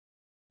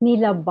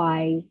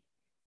 Nilabay,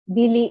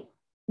 dili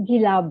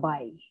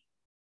gilabay.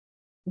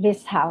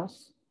 This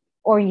house,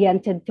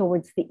 oriented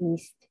towards the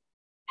east,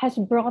 has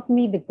brought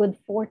me the good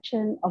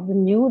fortune of the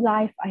new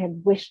life I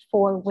had wished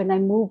for when I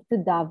moved to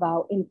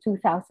Davao in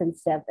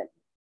 2007.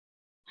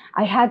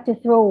 I had to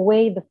throw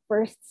away the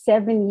first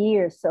 7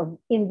 years of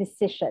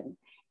indecision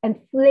and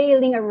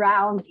flailing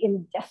around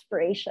in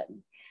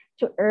desperation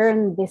to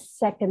earn this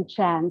second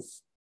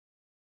chance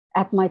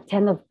at my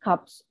 10 of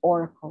Cups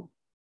oracle.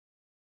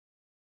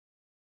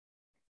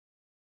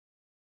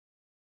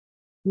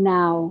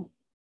 Now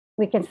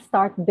we can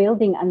start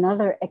building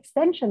another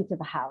extension to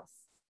the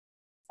house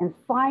and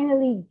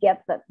finally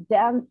get that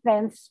damn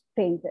fence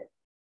painted.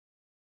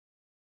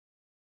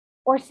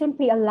 Or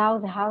simply allow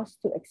the house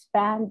to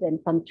expand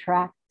and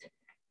contract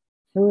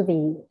through the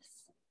years.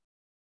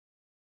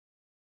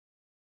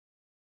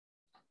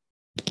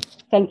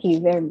 Thank you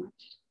very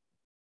much.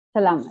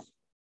 Salamat.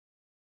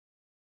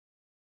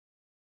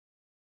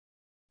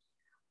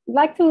 I'd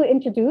like to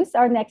introduce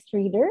our next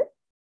reader.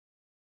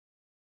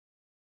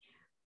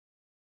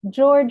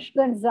 George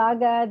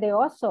Gonzaga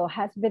Deoso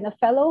has been a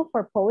fellow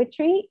for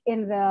poetry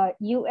in the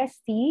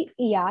UST,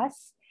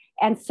 IAS,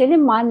 and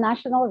Cineman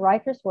National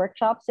Writers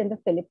Workshops in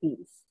the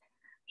Philippines.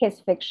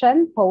 His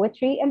fiction,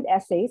 poetry, and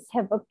essays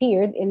have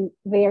appeared in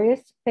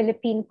various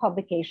Philippine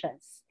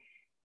publications.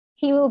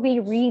 He will be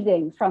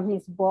reading from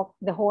his book,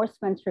 The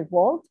Horseman's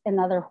Revolt and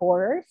Other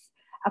Horrors,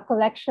 a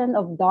collection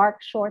of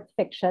dark short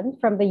fiction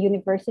from the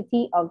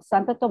University of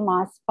Santo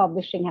Tomas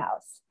Publishing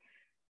House.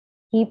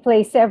 He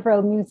plays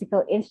several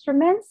musical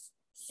instruments,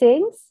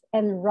 sings,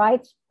 and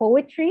writes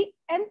poetry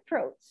and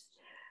prose.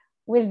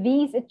 With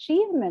these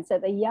achievements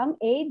at a young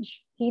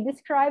age, he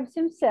describes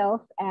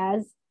himself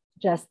as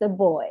just a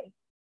boy.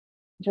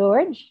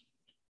 George?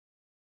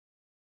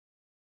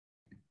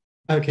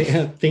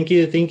 Okay, thank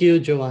you,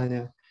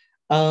 Jhoanna.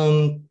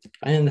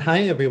 And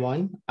hi,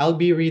 everyone. I'll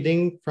be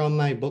reading from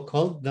my book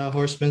called The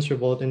Horseman's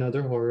Revolt and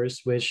Other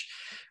Horrors, which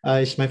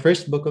is my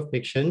first book of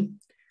fiction.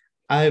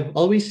 I've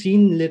always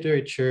seen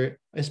literature,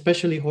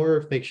 especially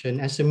horror fiction,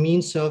 as a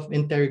means of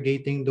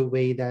interrogating the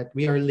way that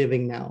we are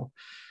living now.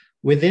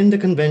 Within the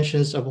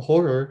conventions of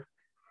horror,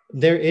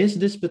 there is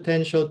this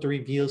potential to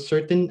reveal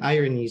certain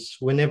ironies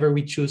whenever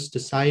we choose to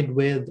side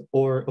with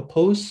or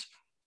oppose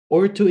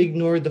or to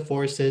ignore the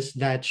forces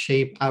that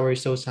shape our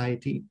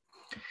society.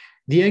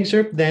 The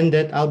excerpt then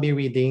that I'll be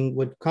reading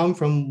would come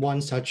from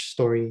one such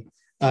story.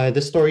 The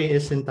story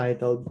is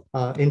entitled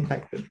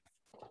Infected.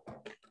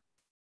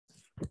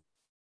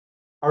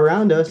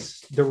 Around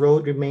us, the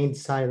road remained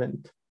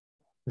silent.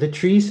 The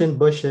trees and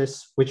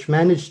bushes, which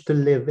managed to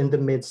live in the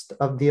midst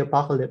of the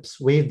apocalypse,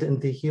 waved in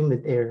the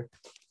humid air.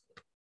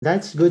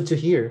 "That's good to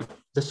hear,"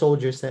 the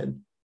soldier said.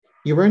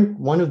 "You weren't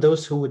one of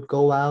those who would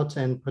go out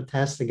and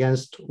protest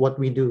against what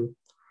we do."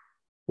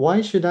 "Why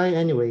should I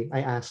anyway?"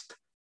 I asked.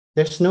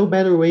 "There's no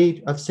better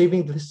way of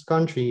saving this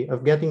country,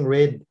 of getting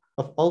rid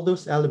of all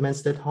those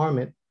elements that harm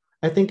it.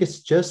 I think it's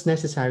just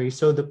necessary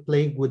so the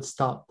plague would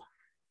stop."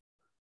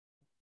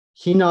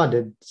 He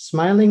nodded,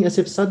 smiling as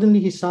if suddenly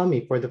he saw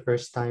me for the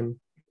first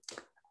time.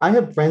 I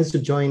have friends who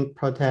joined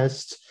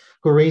protests,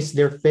 who raised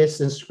their fists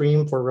and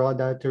screamed for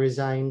Roda to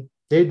resign.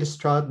 They're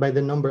distraught by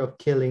the number of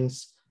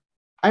killings.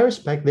 I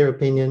respect their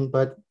opinion,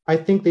 but I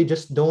think they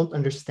just don't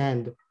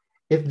understand.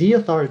 If the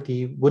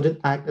authority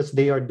wouldn't act as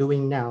they are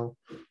doing now,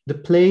 the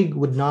plague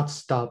would not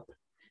stop.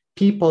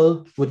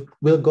 People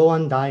will go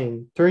on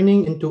dying,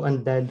 turning into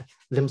undead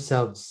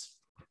themselves.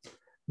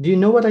 Do you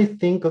know what I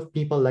think of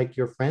people like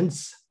your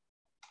friends?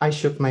 I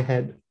shook my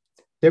head.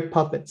 They're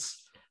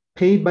puppets,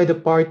 paid by the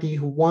party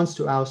who wants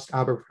to oust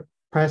our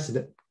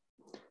president.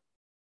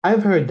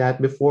 I've heard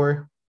that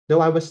before,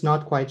 though I was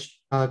not quite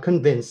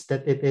convinced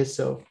that it is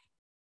so.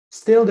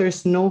 Still,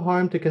 there's no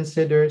harm to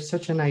consider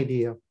such an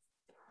idea.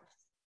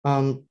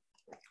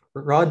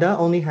 Rhoda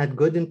only had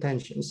good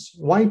intentions.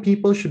 Why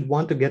people should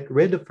want to get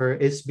rid of her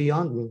is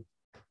beyond me.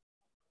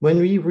 When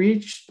we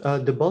reached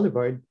the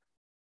boulevard,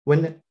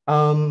 when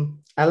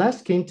I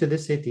last came to the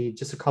city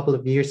just a couple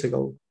of years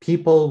ago,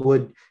 people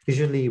would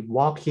usually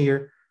walk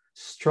here,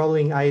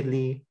 strolling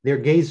idly, their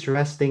gaze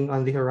resting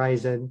on the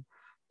horizon.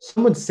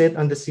 Some would sit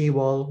on the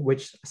seawall,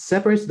 which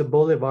separates the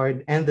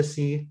boulevard and the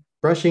sea,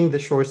 brushing the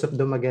shores of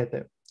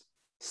Dumaguete.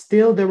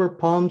 Still, there were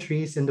palm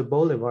trees in the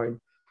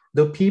boulevard,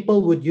 though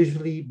people would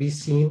usually be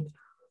seen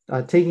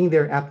taking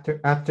their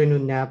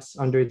afternoon naps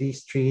under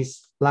these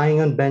trees,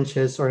 lying on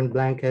benches or in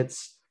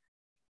blankets,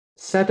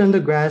 sat on the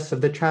grass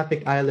of the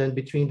traffic island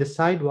between the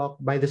sidewalk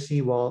by the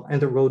seawall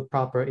and the road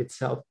proper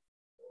itself.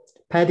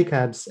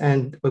 Pedicabs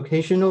and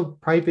occasional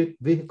private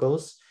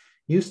vehicles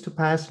used to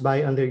pass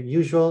by on their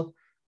usual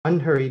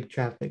unhurried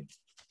traffic.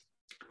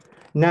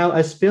 Now,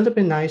 as Philip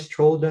and I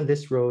strolled on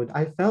this road,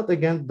 I felt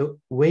again the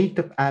weight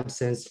of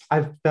absence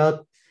I've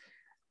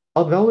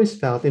always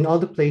felt in all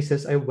the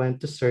places I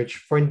went to search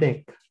for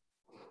Nick.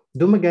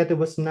 Dumaguete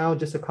was now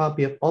just a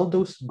copy of all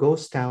those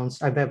ghost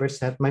towns I've ever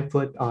set my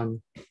foot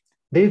on.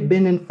 They've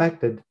been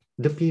infected,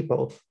 the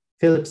people,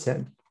 Philip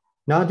said,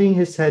 nodding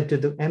his head to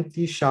the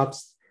empty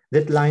shops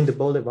that lined the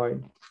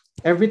boulevard.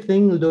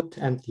 Everything looked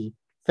empty,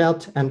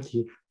 felt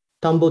empty.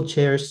 Tumbled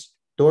chairs,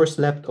 doors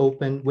left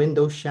open,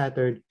 windows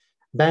shattered,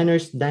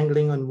 banners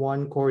dangling on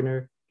one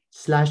corner,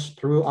 slashed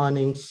through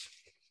awnings.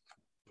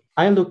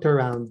 I looked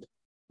around.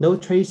 No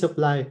trace of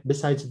life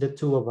besides the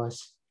two of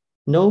us.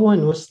 No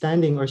one was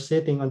standing or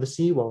sitting on the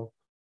seawall.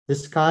 The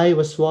sky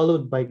was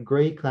swallowed by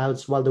gray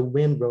clouds while the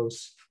wind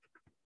rose.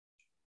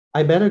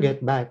 I better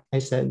get back, I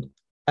said.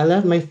 I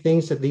left my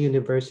things at the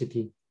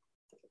university.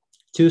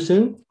 Too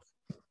soon?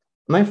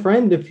 My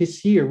friend, if he's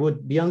here,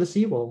 would be on the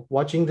seawall,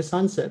 watching the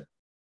sunset.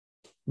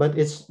 But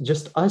it's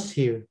just us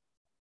here.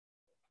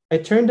 I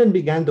turned and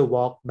began to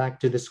walk back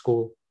to the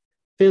school.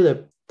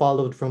 Philip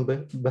followed from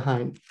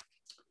behind.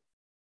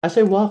 As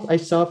I walked, I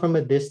saw from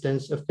a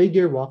distance a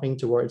figure walking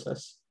towards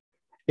us.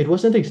 It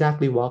wasn't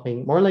exactly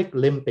walking, more like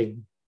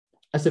limping.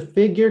 As the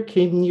figure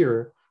came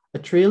nearer, a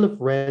trail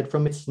of red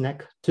from its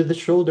neck to the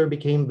shoulder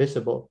became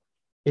visible.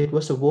 It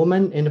was a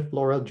woman in a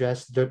floral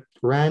dress that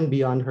ran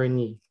beyond her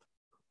knee.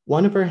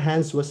 One of her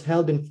hands was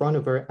held in front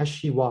of her as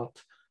she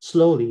walked,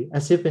 slowly,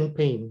 as if in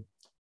pain.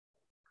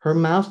 Her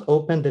mouth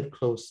opened and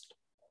closed.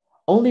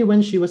 Only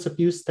when she was a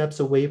few steps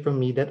away from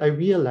me that I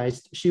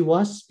realized she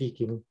was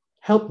speaking.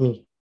 Help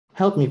me,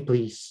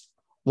 please.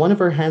 One of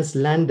her hands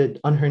landed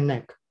on her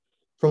neck,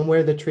 from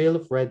where the trail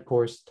of red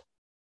coursed.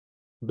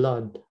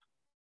 Blood.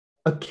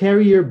 A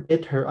carrier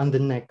bit her on the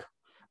neck,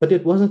 but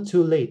it wasn't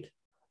too late.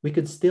 We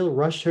could still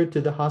rush her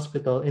to the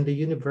hospital in the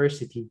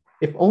university,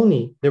 if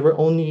only there were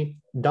only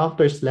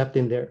doctors left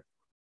in there.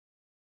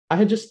 I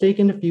had just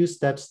taken a few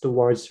steps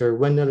towards her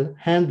when a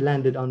hand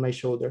landed on my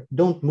shoulder.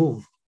 Don't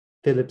move,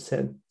 Philip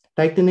said,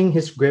 tightening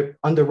his grip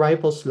on the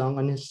rifle slung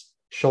on his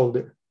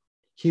shoulder.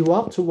 He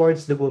walked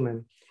towards the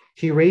woman.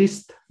 He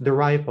raised the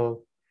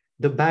rifle,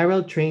 the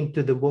barrel trained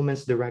to the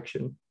woman's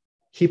direction.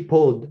 He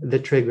pulled the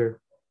trigger.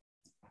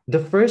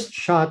 The first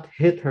shot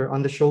hit her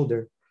on the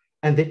shoulder,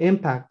 and the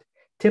impact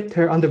tipped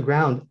her on the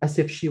ground as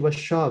if she was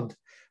shoved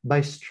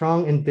by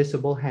strong,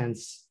 invisible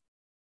hands.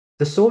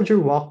 The soldier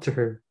walked to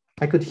her.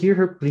 I could hear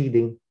her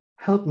pleading,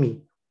 help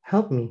me,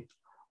 help me.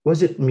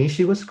 Was it me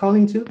she was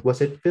calling to? Was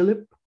it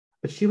Philip?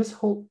 But she was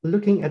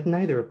looking at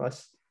neither of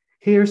us.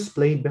 Hair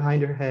splayed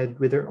behind her head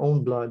with her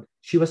own blood.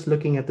 She was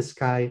looking at the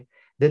sky,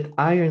 that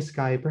iron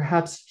sky,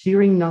 perhaps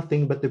hearing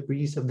nothing but the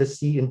breeze of the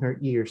sea in her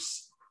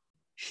ears.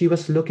 She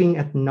was looking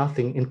at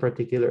nothing in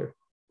particular.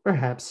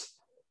 Perhaps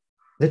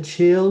the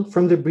chill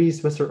from the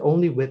breeze was her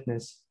only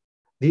witness,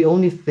 the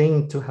only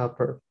thing to help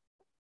her.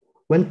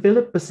 When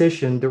Philip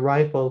positioned the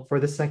rifle for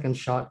the second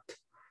shot,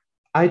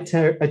 I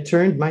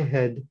turned my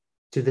head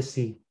to the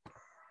sea.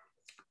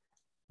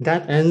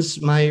 That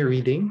ends my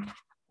reading.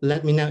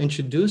 Let me now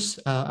introduce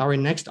our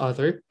next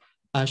author.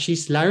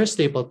 She's Lara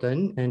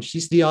Stapleton, and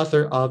she's the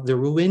author of The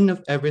Ruin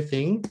of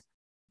Everything,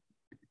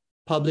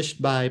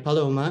 published by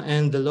Paloma,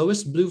 and The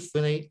Lowest Blue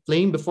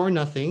Flame Before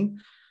Nothing.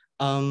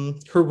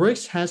 Her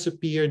works has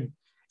appeared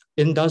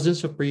in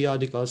dozens of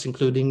periodicals,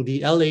 including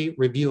the LA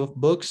Review of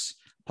Books,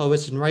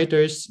 Poets and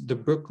Writers, the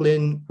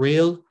Brooklyn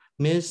Rail,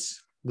 Miss,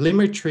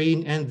 Glimmer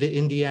Train, and the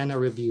Indiana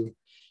Review.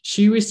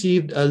 She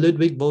received a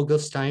Ludwig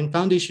Vogelstein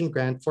Foundation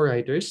grant for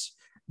writers,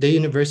 the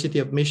University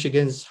of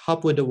Michigan's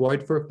Hopwood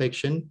Award for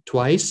Fiction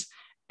twice,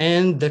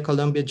 and the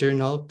Columbia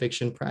Journal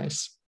Fiction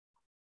Prize.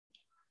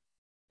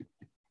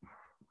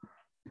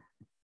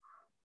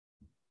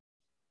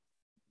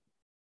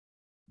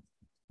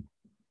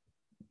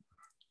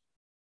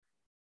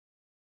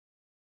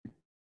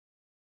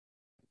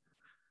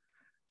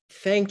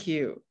 Thank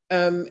you.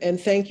 And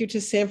thank you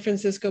to San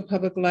Francisco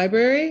Public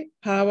Library,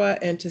 PAWA,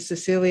 and to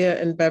Cecilia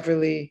and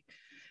Beverly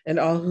and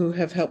all who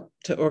have helped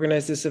to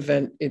organize this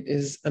event. It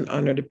is an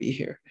honor to be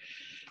here.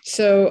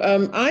 So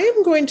I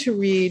am going to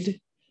read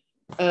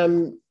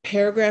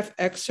paragraph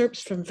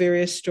excerpts from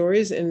various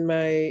stories in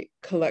my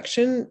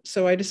collection.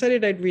 So I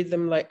decided I'd read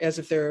them like as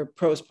if they're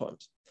prose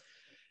poems.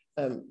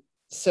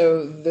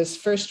 So this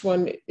first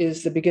one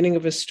is the beginning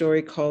of a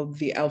story called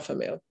The Alpha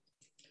Male.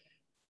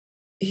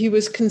 He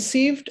was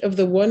conceived of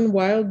the one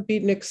wild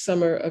beatnik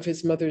summer of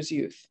his mother's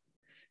youth.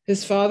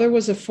 His father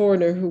was a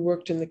foreigner who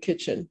worked in the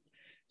kitchen.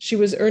 She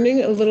was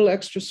earning a little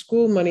extra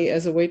school money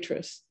as a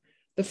waitress.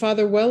 The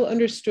father well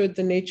understood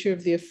the nature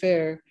of the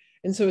affair,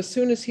 and so as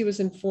soon as he was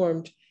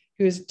informed,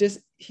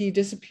 he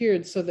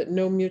disappeared so that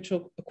no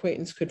mutual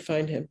acquaintance could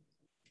find him.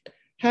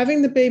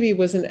 Having the baby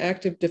was an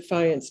act of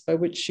defiance by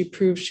which she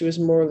proved she was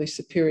morally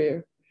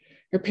superior.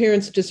 Her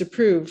parents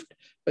disapproved,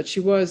 but she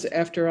was,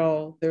 after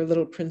all, their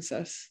little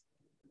princess.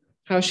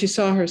 How she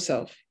saw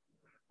herself,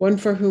 one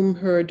for whom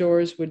her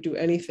adorers would do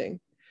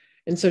anything,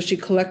 and so she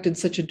collected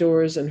such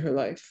adorers in her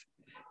life.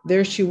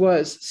 There she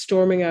was,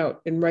 storming out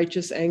in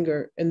righteous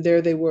anger, and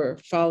there they were,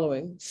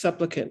 following,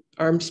 supplicant,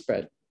 arms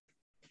spread.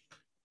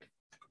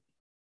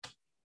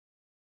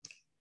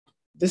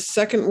 The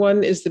second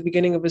one is the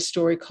beginning of a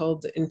story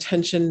called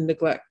Intention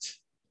Neglect.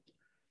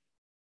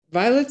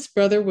 Violet's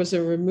brother was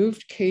a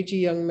removed, cagey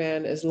young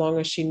man as long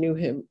as she knew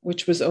him,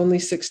 which was only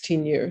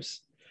 16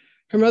 years.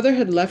 Her mother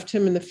had left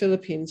him in the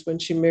Philippines when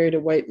she married a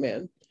white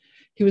man.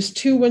 He was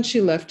 2 when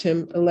she left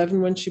him,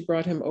 11 when she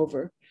brought him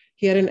over.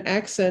 He had an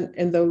accent,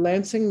 and though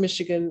Lansing,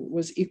 Michigan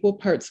was equal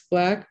parts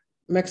Black,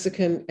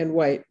 Mexican, and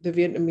white, the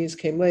Vietnamese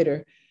came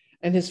later,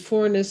 and his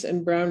foreignness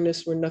and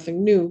brownness were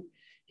nothing new,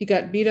 he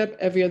got beat up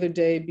every other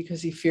day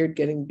because he feared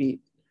getting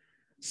beat.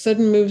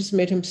 Sudden moves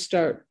made him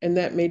start, and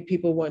that made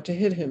people want to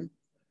hit him.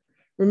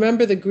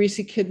 Remember, the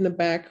greasy kid in the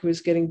back who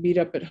is getting beat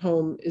up at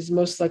home is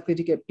most likely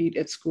to get beat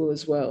at school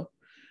as well.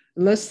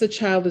 Unless the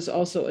child is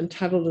also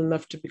entitled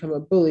enough to become a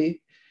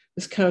bully,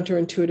 this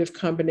counterintuitive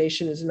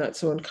combination is not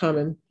so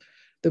uncommon.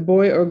 The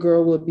boy or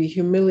girl will be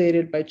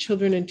humiliated by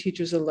children and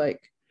teachers alike.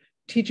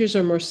 Teachers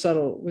are more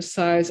subtle, with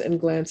sighs and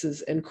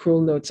glances and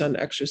cruel notes on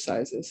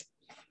exercises.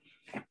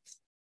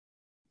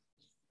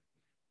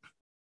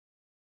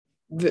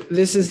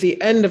 This is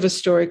the end of a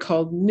story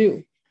called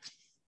New.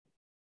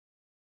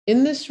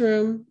 In this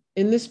room,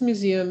 in this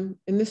museum,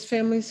 in this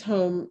family's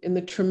home, in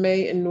the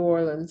Treme in New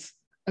Orleans,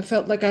 I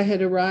felt like I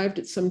had arrived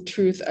at some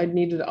truth I'd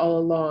needed all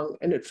along,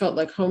 and it felt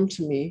like home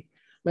to me,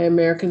 my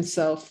American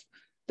self,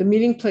 the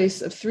meeting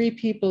place of 3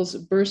 peoples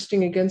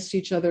bursting against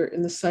each other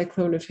in the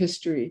cyclone of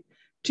history,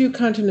 2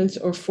 continents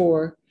or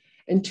 4,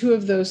 and 2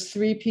 of those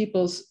 3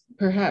 peoples,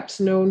 perhaps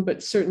known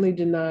but certainly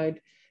denied,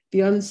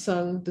 the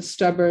unsung, the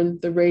stubborn,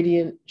 the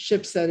radiant,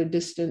 ships at a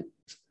distance,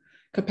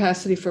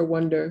 capacity for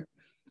wonder,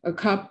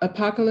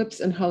 apocalypse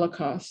and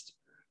Holocaust,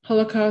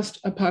 Holocaust,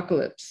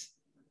 apocalypse.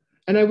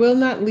 And I will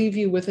not leave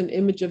you with an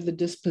image of the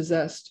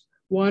dispossessed,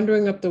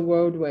 wandering up the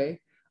roadway,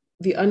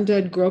 the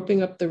undead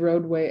groping up the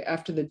roadway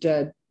after the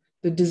dead,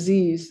 the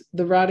disease,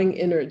 the rotting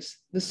innards,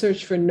 the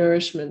search for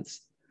nourishments.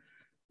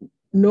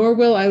 Nor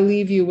will I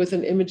leave you with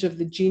an image of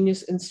the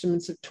genius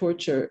instruments of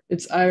torture,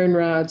 its iron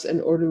rods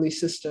and orderly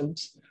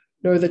systems,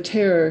 nor the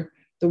terror,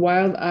 the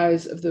wild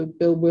eyes of the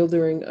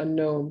bewildering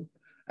unknown.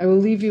 I will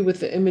leave you with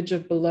the image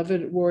of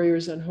beloved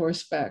warriors on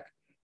horseback,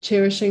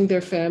 cherishing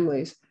their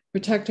families,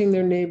 protecting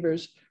their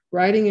neighbors,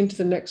 riding into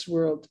the next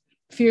world,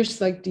 fierce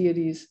like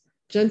deities,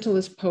 gentle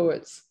as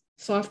poets,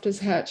 soft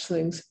as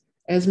hatchlings,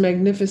 as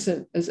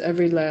magnificent as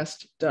every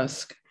last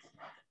dusk.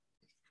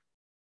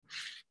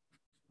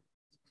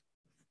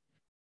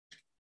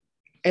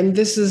 And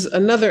this is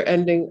another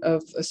ending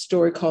of a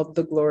story called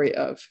The Glory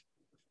of.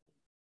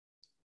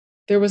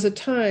 There was a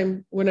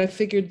time when I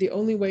figured the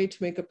only way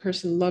to make a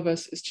person love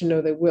us is to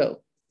know they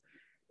will.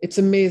 It's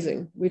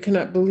amazing. We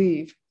cannot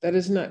believe. That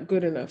is not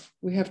good enough.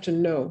 We have to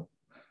know.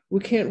 We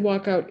can't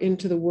walk out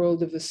into the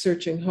world of the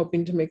searching,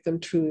 hoping to make them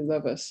truly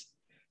love us.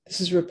 This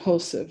is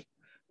repulsive.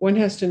 One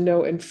has to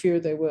know and fear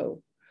they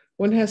will.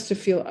 One has to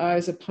feel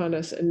eyes upon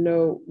us and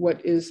know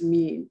what it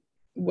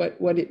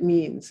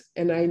means.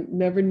 And I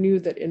never knew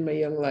that in my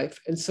young life,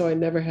 and so I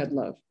never had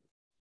love.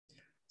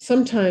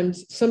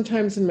 Sometimes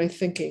in my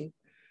thinking,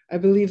 I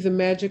believe the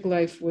magic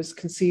life was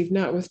conceived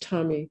not with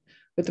Tommy,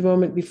 but the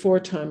moment before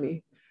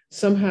Tommy.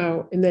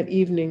 Somehow, in that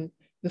evening,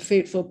 the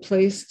fateful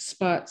place,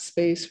 spot,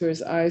 space where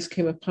his eyes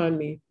came upon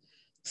me,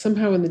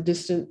 somehow in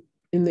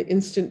the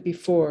instant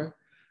before,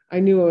 I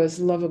knew I was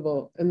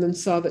lovable and then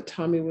saw that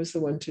Tommy was the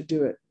one to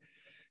do it.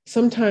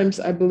 Sometimes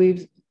I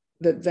believe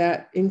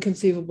that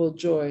inconceivable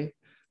joy,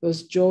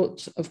 those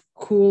jolts of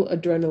cool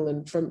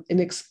adrenaline from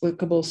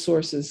inexplicable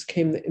sources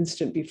came the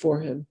instant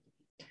before him.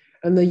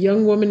 And the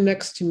young woman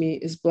next to me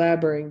is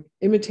blabbering,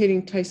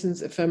 imitating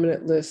Tyson's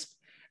effeminate lisp,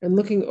 and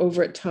looking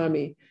over at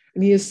Tommy.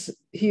 And he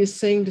is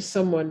saying to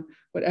someone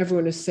what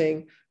everyone is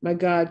saying. My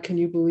God, can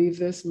you believe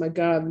this? My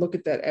God, look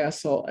at that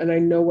asshole. And I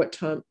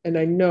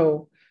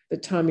know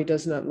that Tommy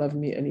does not love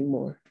me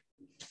anymore.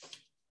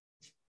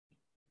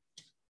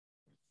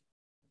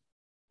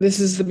 This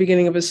is the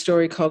beginning of a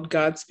story called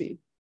Godspeed.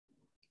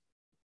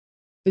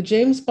 The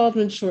James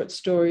Baldwin short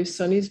story,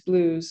 Sonny's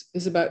Blues,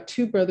 is about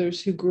two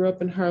brothers who grew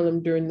up in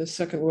Harlem during the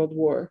Second World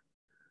War.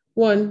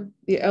 One,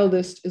 the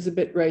eldest, is a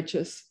bit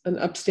righteous, an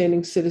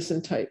upstanding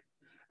citizen type,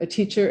 a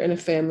teacher and a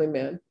family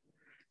man.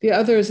 The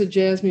other is a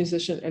jazz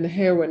musician and a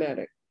heroin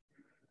addict.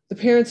 The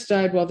parents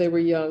died while they were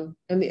young,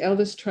 and the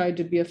eldest tried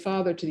to be a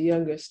father to the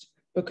youngest,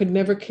 but could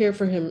never care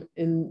for him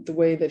in the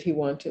way that he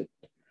wanted.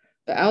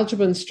 The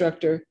algebra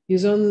instructor, he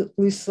is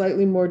only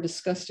slightly more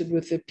disgusted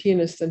with the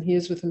pianist than he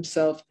is with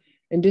himself,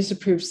 and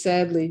disapproves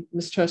sadly,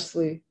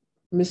 mistrustfully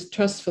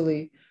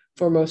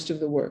for most of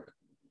the work.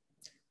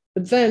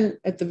 But then,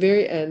 at the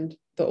very end,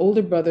 the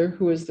older brother,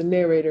 who is the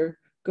narrator,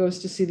 goes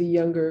to see the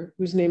younger,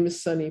 whose name is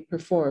Sonny,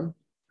 perform.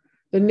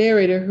 The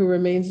narrator, who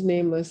remains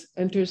nameless,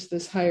 enters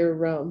this higher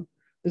realm,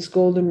 this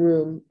golden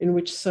room, in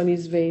which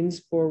Sonny's veins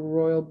bore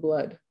royal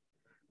blood.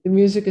 The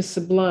music is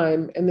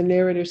sublime, and the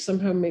narrator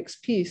somehow makes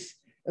peace,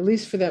 at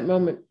least for that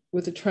moment,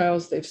 with the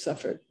trials they've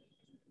suffered.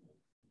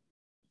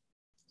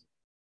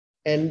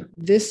 And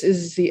this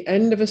is the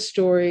end of a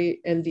story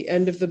and the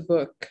end of the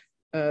book.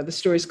 The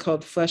story is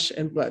called Flesh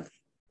and Blood.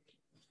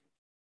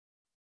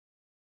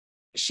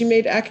 She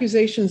made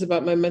accusations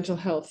about my mental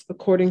health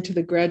according to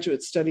the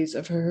graduate studies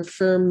of her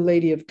firm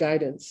lady of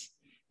guidance.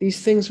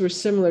 These things were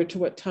similar to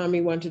what Tommy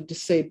wanted to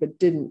say but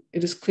didn't.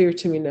 It is clear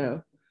to me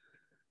now.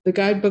 The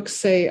guidebooks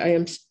say I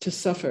am to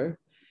suffer,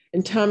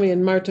 and Tommy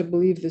and Marta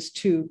believe this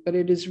too, but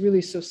it is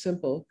really so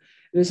simple.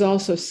 It is all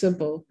so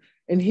simple.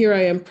 And here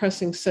I am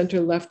pressing center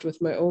left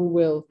with my own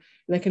will,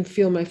 and I can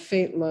feel my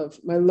faint love,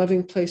 my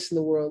loving place in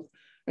the world.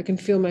 I can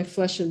feel my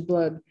flesh and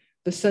blood,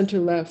 the center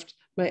left,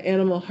 my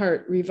animal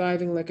heart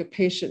reviving like a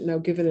patient now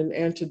given an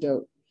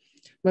antidote.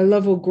 My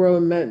love will grow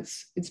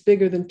immense. It's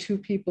bigger than two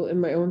people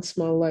in my own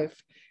small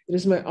life. It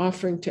is my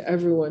offering to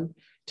everyone,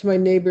 to my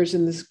neighbors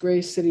in this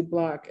gray city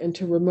block, and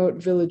to remote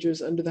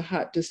villagers under the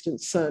hot,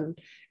 distant sun.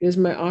 It is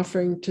my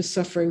offering to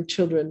suffering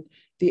children,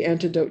 the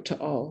antidote to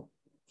all.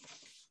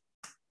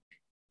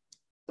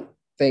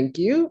 Thank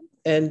you.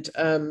 And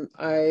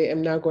I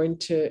am now going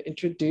to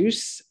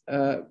introduce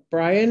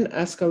Brian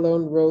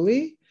Ascalon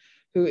Roley,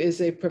 who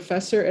is a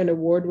professor and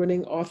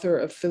award-winning author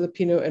of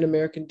Filipino and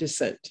American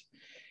descent.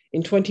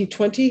 In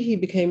 2020, he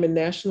became a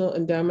National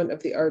Endowment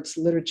of the Arts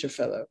Literature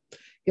Fellow.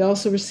 He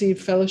also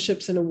received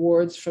fellowships and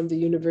awards from the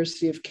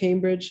University of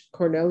Cambridge,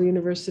 Cornell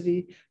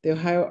University, the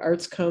Ohio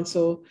Arts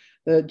Council,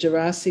 the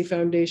Gerasi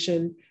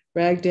Foundation,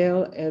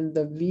 Ragdale, and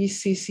the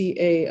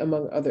VCCA,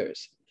 among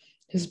others.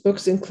 His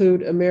books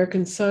include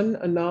American Son,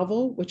 a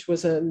novel, which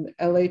was an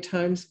LA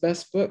Times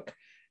Best Book,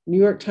 New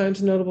York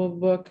Times Notable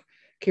Book,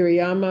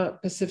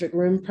 Kiriyama Pacific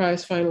Rim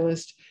Prize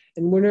finalist,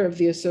 and winner of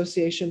the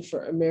Association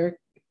for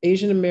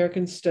Asian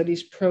American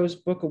Studies Prose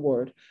Book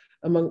Award,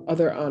 among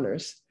other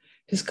honors.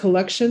 His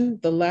collection,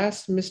 The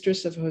Last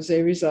Mistress of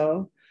Jose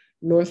Rizal,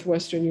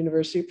 Northwestern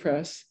University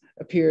Press,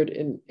 appeared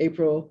in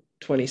April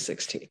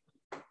 2016.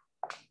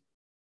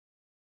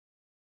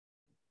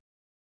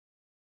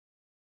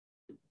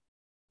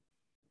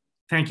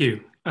 Thank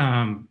you.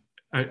 I'm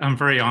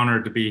very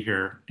honored to be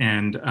here,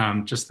 and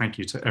just thank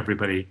you to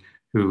everybody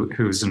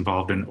who's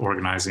involved in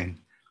organizing.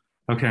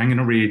 Okay, I'm going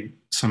to read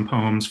some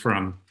poems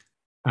from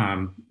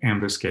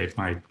Ambuscade,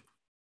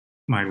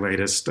 my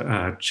latest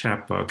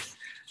chapbook.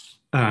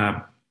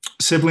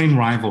 Sibling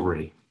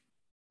rivalry.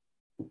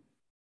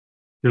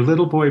 Your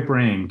little boy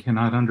brain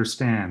cannot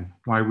understand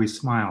why we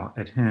smile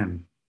at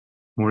him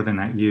more than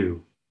at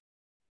you.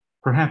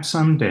 Perhaps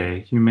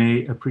someday you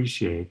may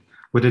appreciate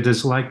what it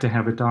is like to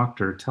have a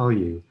doctor tell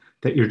you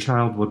that your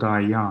child will die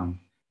young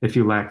if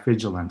you lack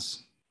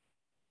vigilance.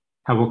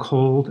 How a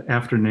cold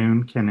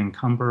afternoon can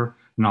encumber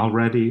an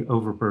already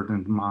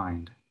overburdened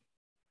mind.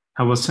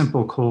 How a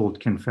simple cold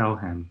can fell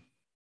him.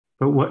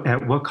 But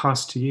at what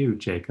cost to you,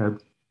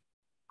 Jacob?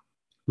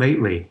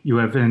 Lately, you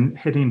have been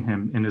hitting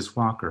him in his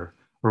walker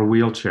or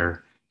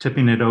wheelchair,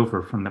 tipping it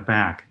over from the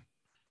back.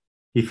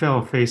 He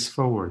fell face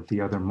forward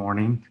the other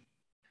morning,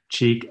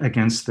 cheek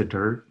against the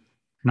dirt,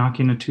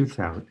 knocking a tooth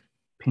out,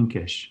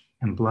 pinkish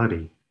and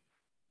bloody.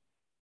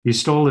 You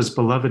stole his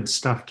beloved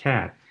stuffed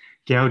cat,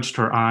 gouged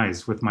her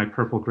eyes with my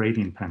purple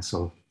grading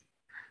pencil,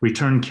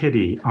 returned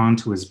Kitty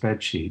onto his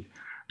bedsheet,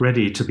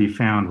 ready to be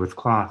found with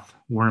cloth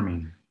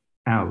worming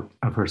out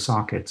of her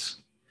sockets.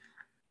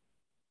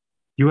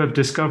 You have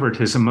discovered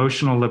his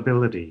emotional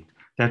ability,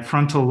 that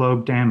frontal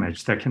lobe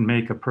damage that can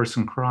make a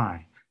person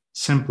cry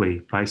simply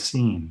by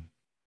seeing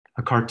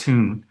a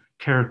cartoon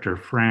character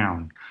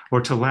frown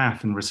or to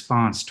laugh in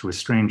response to a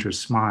stranger's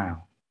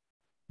smile.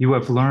 You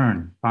have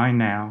learned by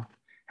now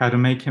how to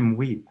make him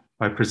weep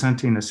by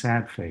presenting a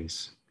sad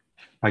face,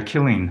 by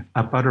killing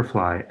a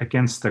butterfly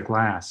against the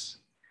glass,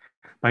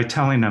 by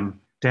telling him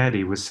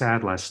Daddy was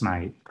sad last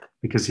night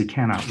because he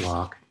cannot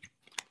walk.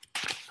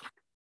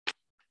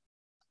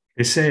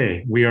 They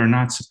say we are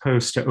not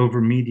supposed to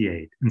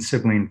over-mediate in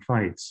sibling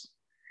fights,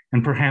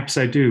 and perhaps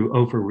I do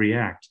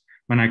overreact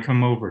when I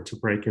come over to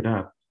break it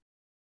up.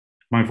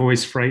 My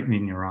voice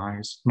frightening your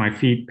eyes, my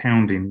feet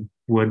pounding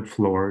wood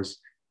floors,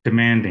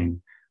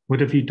 demanding,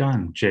 what have you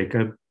done,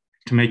 Jacob,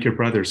 to make your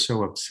brother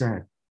so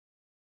upset?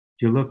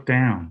 You look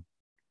down,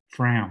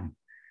 frown,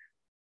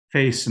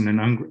 face in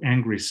an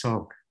angry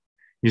sulk.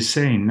 You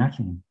say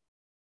nothing,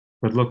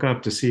 but look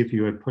up to see if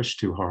you had pushed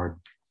too hard.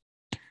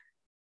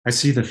 I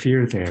see the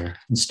fear there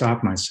and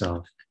stop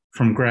myself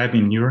from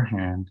grabbing your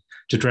hand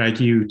to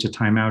drag you to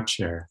timeout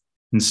chair.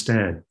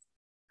 Instead,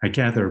 I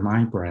gather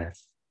my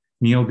breath,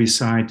 kneel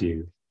beside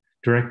you,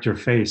 direct your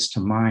face to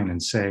mine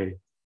and say,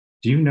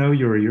 do you know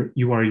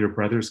you are your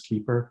brother's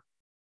keeper?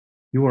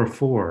 You are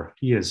 4,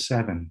 he is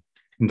 7,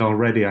 and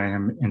already I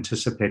am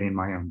anticipating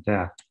my own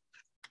death.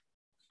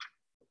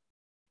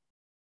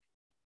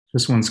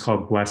 This one's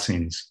called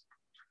Blessings.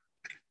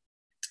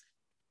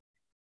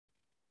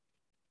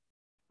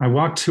 I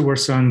walked to our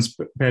son's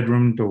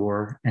bedroom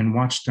door and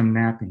watched him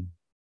napping,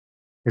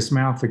 his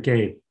mouth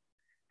agape,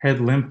 head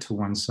limp to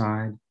one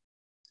side.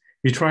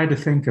 You try to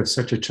think of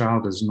such a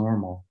child as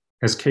normal,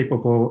 as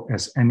capable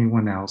as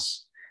anyone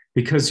else,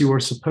 because you are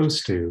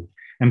supposed to,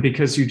 and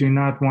because you do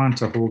not want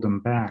to hold him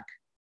back,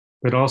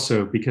 but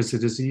also because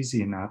it is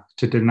easy enough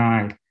to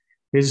deny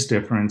his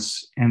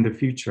difference and the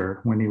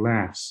future when he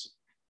laughs.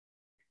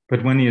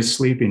 But when he is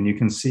sleeping, you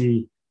can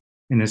see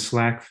in his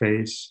slack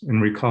face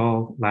and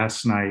recall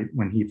last night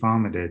when he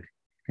vomited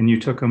and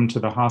you took him to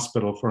the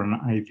hospital for an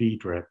IV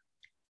drip,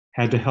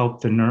 had to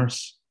help the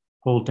nurse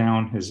hold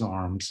down his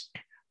arms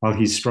while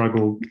he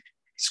struggled,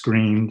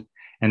 screamed,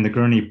 and the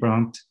gurney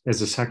bumped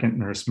as a second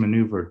nurse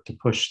maneuvered to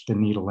push the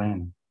needle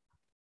in.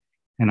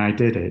 And I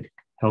did it,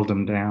 held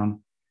him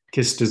down,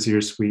 kissed his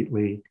ear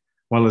sweetly,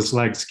 while his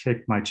legs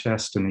kicked my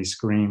chest and he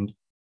screamed,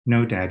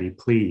 no, Daddy,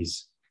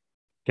 please.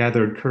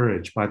 Gathered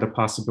courage by the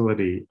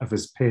possibility of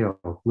his pale,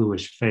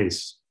 bluish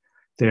face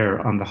there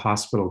on the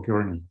hospital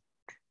gurney,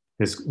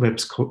 his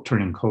lips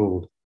turning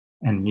cold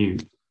and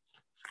mute.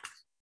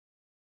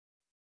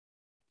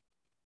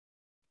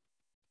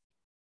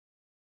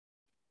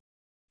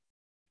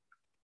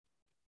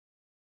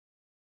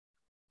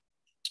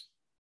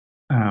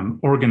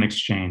 Organ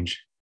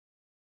exchange.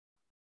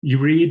 You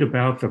read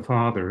about the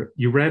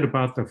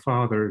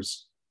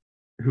fathers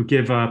who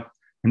give up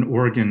an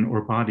organ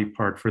or body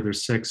part for their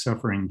sick,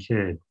 suffering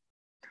kid.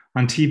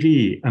 On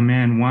TV, a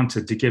man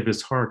wanted to give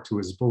his heart to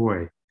his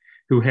boy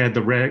who had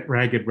the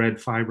ragged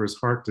red fibers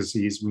heart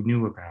disease we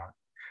knew about,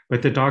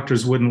 but the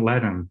doctors wouldn't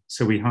let him,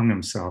 so he hung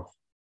himself.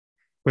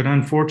 But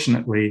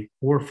unfortunately,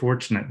 or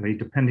fortunately,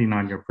 depending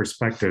on your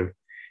perspective,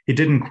 he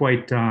didn't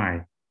quite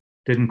die,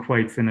 didn't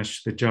quite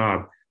finish the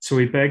job, so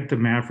he begged the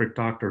maverick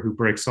doctor who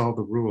breaks all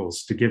the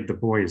rules to give the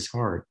boy his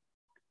heart.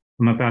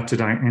 I'm about to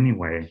die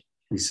anyway,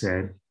 he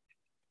said.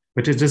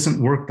 But it doesn't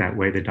work that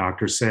way, the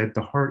doctor said.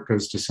 The heart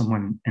goes to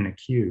someone in a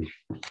queue.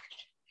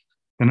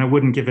 Then I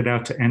wouldn't give it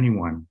out to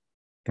anyone,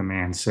 the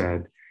man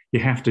said. You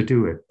have to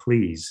do it,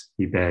 please,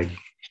 he begged.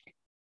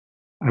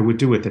 I would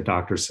do it, the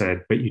doctor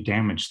said, but you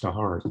damaged the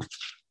heart.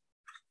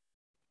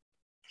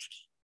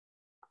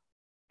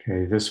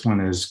 Okay, this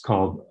one is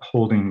called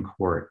Holding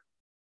Court.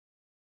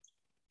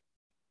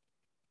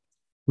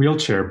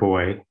 Wheelchair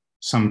boy,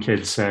 some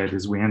kid said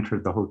as we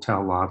entered the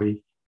hotel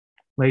lobby.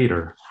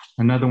 Later,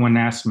 another one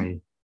asked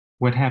me,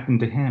 what happened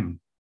to him?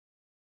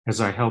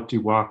 As I helped you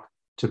walk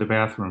to the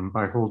bathroom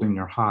by holding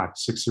your hot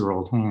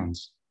 6-year-old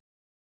hands.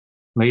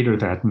 Later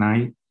that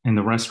night, in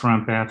the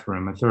restaurant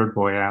bathroom, a third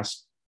boy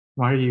asked,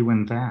 why are you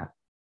in that?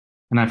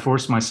 And I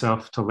forced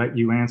myself to let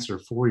you answer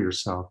for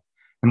yourself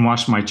and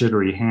wash my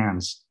jittery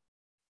hands.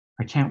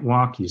 I can't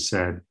walk, you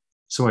said.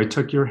 So I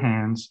took your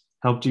hands,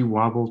 helped you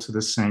wobble to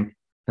the sink,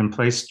 then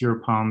placed your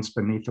palms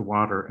beneath the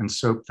water and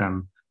soaked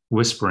them,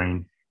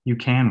 whispering, you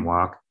can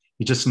walk.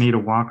 You just need a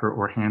walker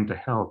or hand to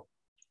help.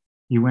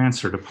 You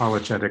answered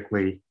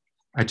apologetically,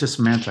 I just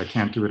meant I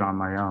can't do it on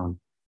my own,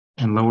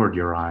 and lowered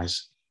your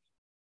eyes.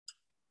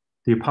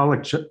 The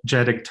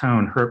apologetic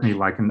tone hurt me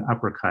like an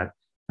uppercut,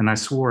 and I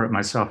swore at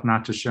myself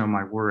not to show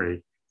my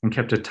worry and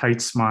kept a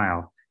tight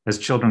smile as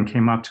children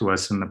came up to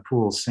us in the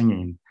pool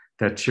singing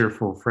that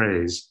cheerful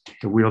phrase,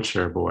 the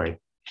wheelchair boy.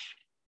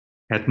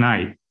 At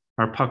night,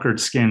 our puckered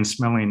skin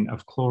smelling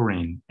of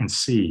chlorine and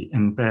sea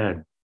in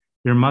bed,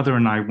 your mother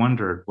and I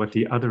wondered what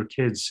the other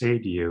kids say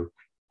to you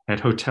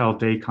at Hotel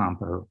Day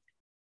Campo.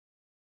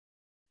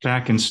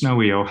 Back in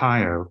snowy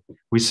Ohio,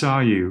 we saw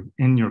you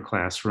in your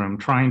classroom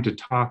trying to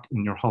talk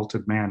in your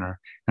halted manner,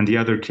 and the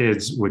other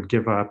kids would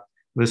give up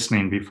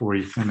listening before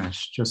you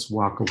finished, just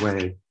walk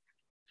away.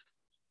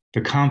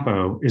 The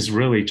Campo is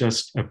really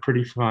just a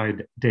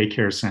prettified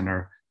daycare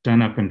center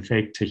done up in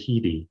fake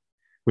Tahiti,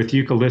 with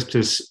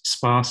eucalyptus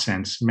spa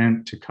scents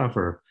meant to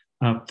cover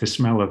up the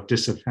smell of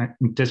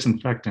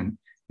disinfectant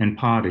and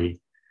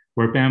potty,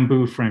 where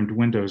bamboo-framed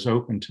windows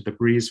open to the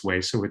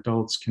breezeway so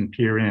adults can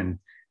peer in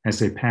as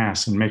they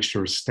pass and make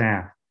sure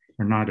staff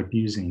are not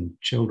abusing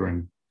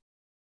children.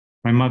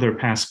 My mother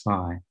passed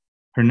by,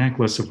 her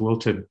necklace of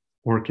wilted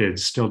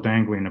orchids still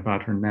dangling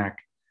about her neck,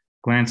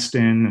 glanced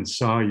in and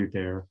saw you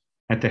there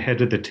at the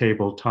head of the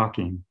table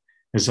talking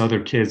as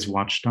other kids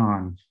watched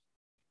on.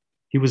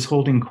 He was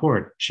holding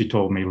court, she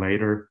told me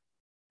later,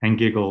 and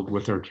giggled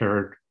with her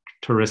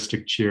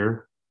characteristic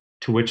cheer,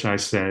 to which I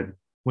said,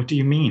 "What do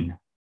you mean,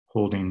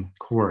 holding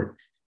court?"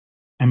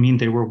 "I mean,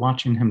 they were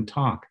watching him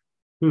talk."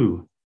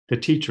 "Who?" "The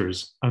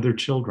teachers, other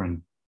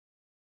children."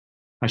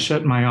 I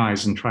shut my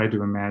eyes and tried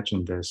to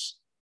imagine this.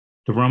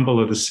 The rumble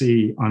of the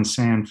sea on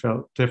sand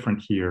felt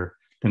different here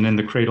than in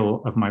the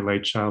cradle of my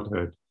late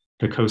childhood,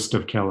 the coast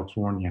of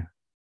California.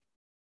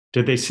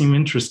 "Did they seem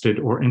interested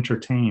or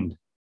entertained?"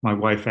 my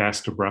wife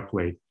asked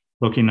abruptly,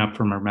 looking up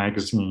from her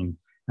magazine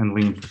and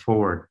leaned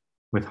forward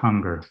with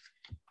hunger.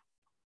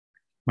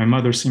 My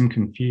mother seemed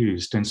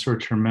confused and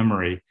searched her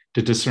memory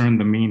to discern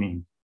the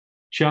meaning.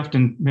 She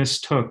often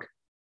mistook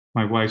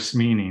my wife's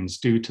meanings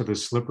due to the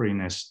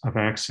slipperiness of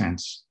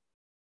accents.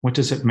 "What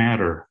does it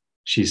matter?"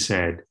 she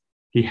said.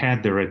 He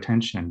had their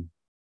attention.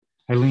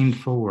 I leaned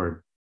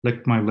forward,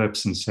 licked my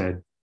lips, and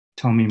said,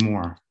 "Tell me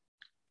more."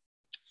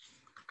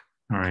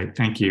 All right,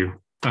 thank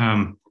you.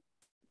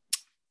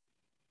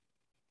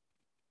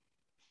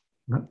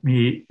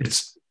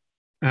 It's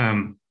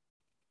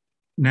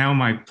now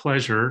my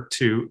pleasure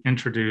to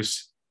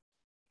introduce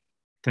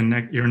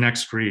your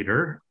next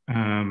reader,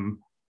 May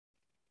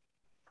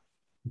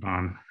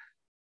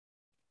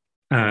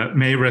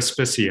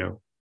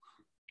Respicio.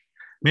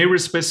 May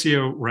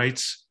Respicio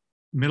writes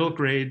middle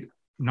grade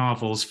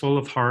novels full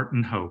of heart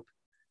and hope.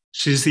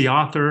 She's the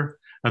author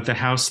of The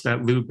House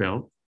That Lou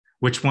Built,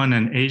 which won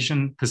an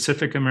Asian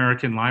Pacific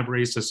American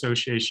Libraries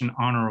Association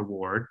Honor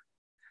Award,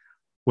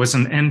 was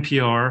an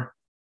NPR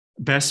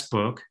Best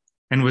Book,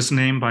 and was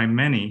named by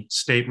many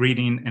state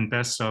reading and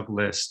best of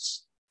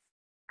lists.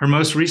 Her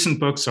most recent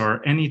books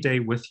are Any Day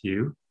With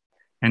You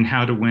and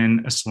How to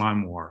Win a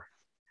Slime War.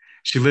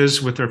 She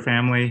lives with her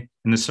family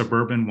in the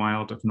suburban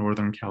wild of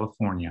Northern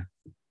California.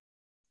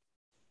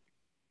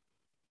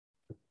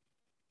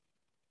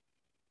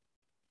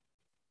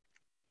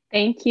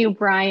 Thank you,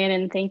 Brian,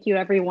 and thank you,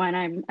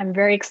 everyone. I'm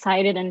very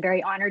excited and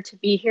very honored to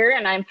be here,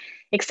 and I'm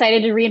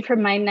excited to read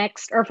from my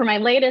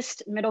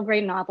latest middle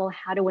grade novel,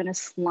 How to Win a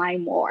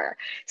Slime War.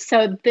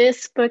 So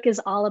this book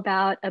is all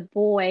about a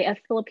boy, a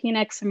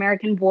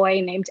Filipinx-American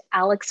boy named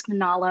Alex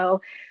Manalo,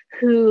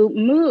 who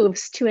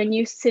moves to a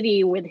new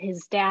city with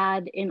his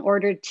dad in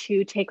order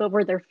to take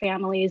over their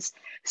family's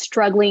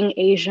struggling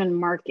Asian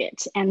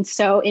market. And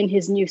so in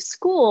his new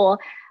school,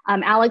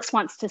 Alex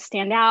wants to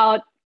stand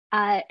out.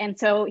 And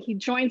so he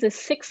joins a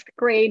 6th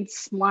grade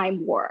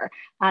slime war.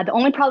 The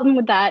only problem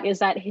with that is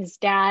that his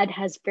dad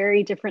has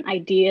very different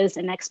ideas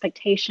and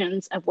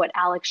expectations of what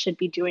Alex should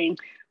be doing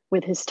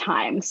with his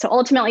time. So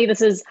ultimately,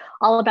 this is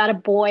all about a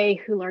boy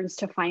who learns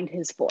to find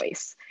his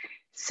voice.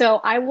 So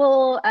I'm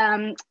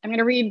going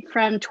to read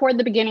from toward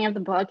the beginning of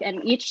the book, and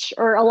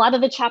a lot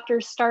of the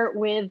chapters start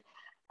with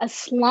a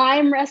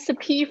slime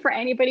recipe for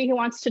anybody who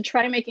wants to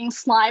try making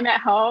slime at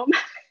home.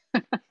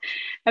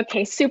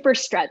 Okay, super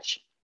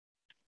stretch.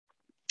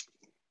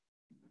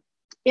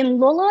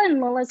 In Lola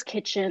and Lola's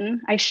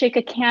kitchen, I shake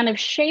a can of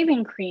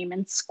shaving cream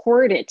and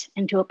squirt it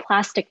into a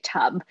plastic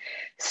tub,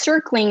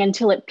 circling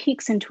until it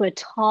peaks into a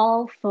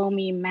tall,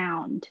 foamy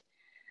mound.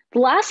 The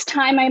last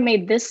time I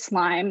made this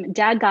slime,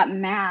 Dad got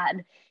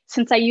mad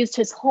since I used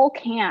his whole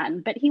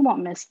can, but he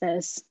won't miss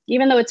this.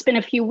 Even though it's been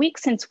a few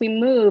weeks since we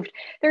moved,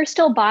 there are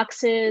still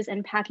boxes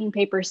and packing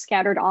paper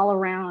scattered all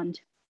around.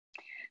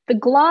 The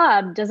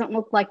glob doesn't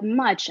look like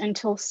much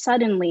until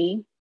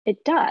suddenly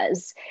it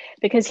does,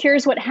 because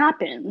here's what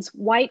happens.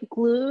 White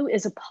glue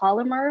is a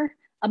polymer,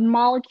 a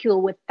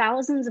molecule with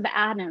thousands of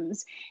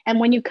atoms. And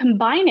when you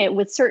combine it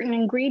with certain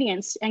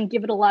ingredients and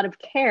give it a lot of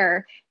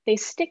care, they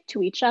stick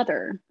to each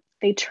other.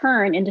 They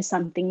turn into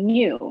something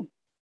new,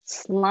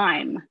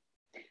 slime.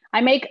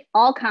 I make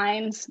all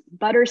kinds: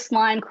 butter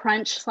slime,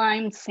 crunch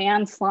slime,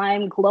 sand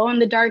slime,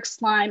 glow-in-the-dark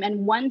slime,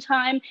 and one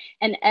time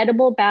an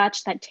edible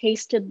batch that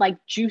tasted like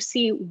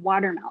juicy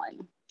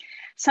watermelon.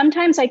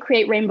 Sometimes I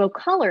create rainbow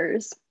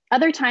colors.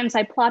 Other times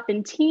I plop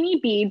in teeny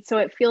beads so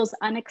it feels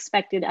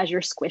unexpected as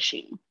you're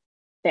squishing.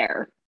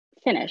 There,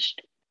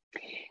 finished.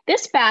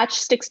 This batch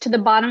sticks to the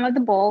bottom of the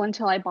bowl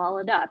until I ball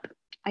it up.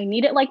 I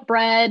knead it like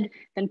bread,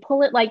 then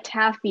pull it like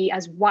taffy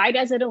as wide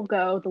as it'll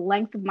go, the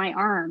length of my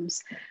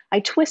arms. I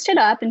twist it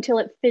up until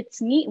it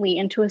fits neatly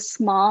into a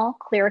small,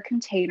 clear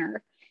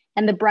container,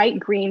 and the bright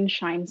green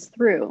shines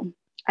through.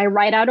 I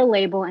write out a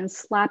label and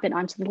slap it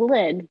onto the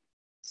lid.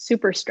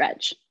 Super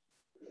stretch.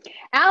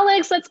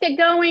 Alex, let's get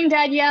going,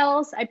 Dad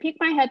yells. I peek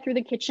my head through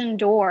the kitchen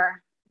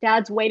door.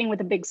 Dad's waiting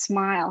with a big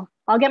smile.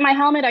 I'll get my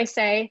helmet, I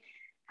say.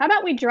 How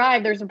about we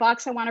drive? There's a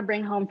box I want to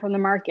bring home from the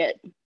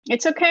market.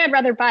 It's okay, I'd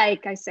rather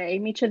bike, I say.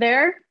 Meet you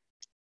there?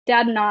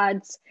 Dad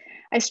nods.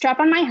 I strap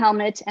on my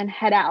helmet and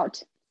head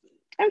out.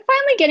 I'm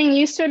finally getting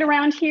used to it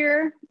around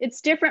here.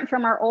 It's different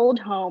from our old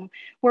home,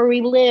 where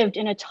we lived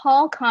in a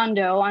tall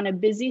condo on a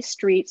busy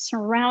street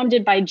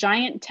surrounded by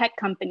giant tech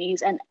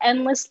companies and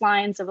endless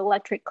lines of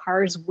electric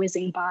cars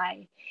whizzing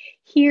by.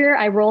 Here,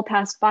 I roll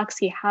past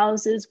boxy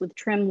houses with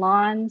trim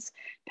lawns,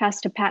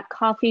 past a packed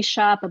coffee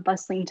shop, a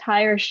bustling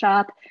tire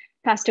shop,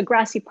 past a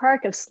grassy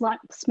park of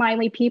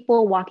smiley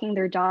people walking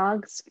their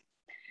dogs.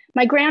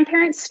 My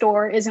grandparents'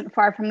 store isn't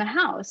far from the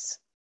house.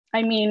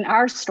 I mean,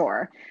 our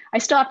store. I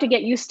still have to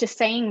get used to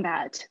saying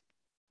that.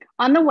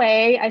 On the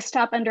way, I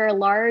stop under a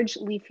large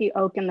leafy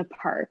oak in the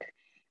park.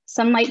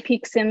 Sunlight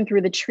peeks in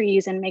through the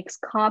trees and makes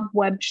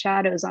cobweb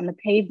shadows on the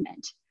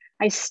pavement.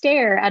 I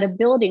stare at a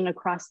building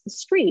across the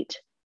street,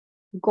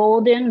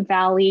 Golden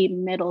Valley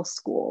Middle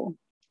School.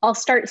 I'll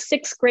start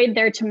 6th grade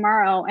there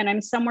tomorrow, and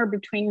I'm somewhere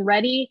between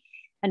ready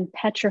and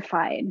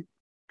petrified.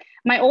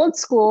 My old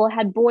school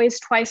had boys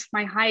twice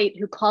my height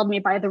who called me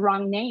by the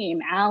wrong name,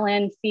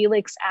 Alan,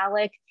 Felix,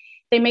 Alec.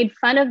 They made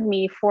fun of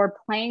me for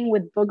playing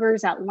with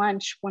boogers at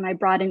lunch when I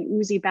brought an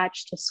Uzi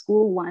batch to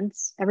school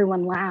once.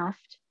 Everyone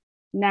laughed.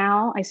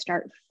 Now I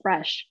start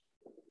fresh.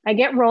 I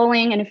get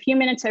rolling. In a few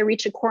minutes, I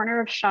reach a corner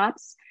of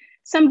shops.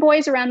 Some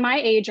boys around my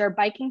age are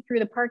biking through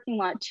the parking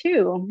lot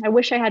too. I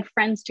wish I had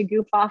friends to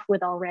goof off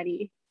with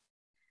already.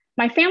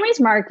 My family's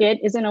market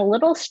is in a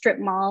little strip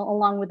mall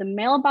along with a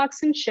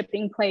mailbox and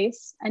shipping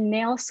place, a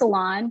nail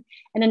salon,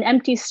 and an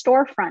empty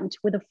storefront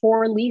with a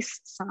for lease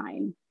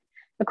sign.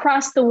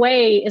 Across the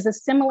way is a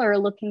similar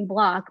looking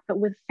block, but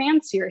with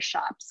fancier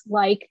shops,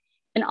 like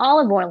an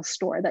olive oil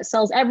store that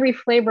sells every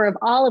flavor of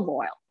olive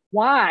oil.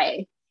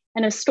 Why?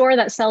 And a store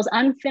that sells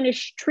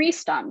unfinished tree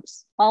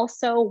stumps.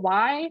 Also,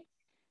 why?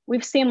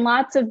 We've seen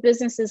lots of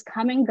businesses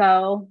come and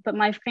go, but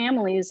my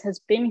family's has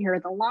been here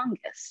the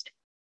longest.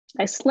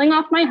 I sling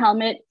off my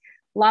helmet,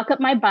 lock up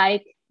my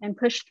bike, and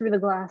push through the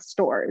glass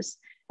doors.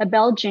 A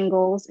bell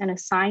jingles and a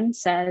sign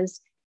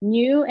says,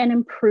 "New and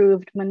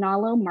improved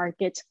Manalo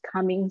Market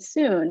coming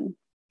soon."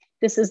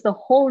 This is the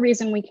whole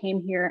reason we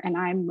came here, and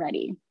I'm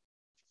ready.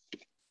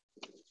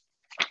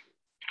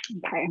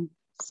 Okay,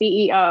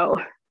 CEO.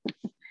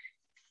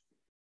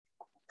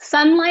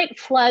 Sunlight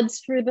floods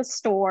through the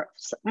store.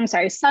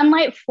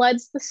 Sunlight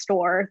floods the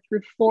store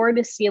through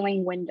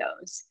floor-to-ceiling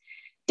windows.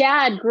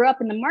 Dad grew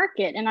up in the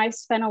market, and I've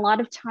spent a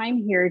lot of time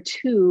here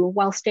too,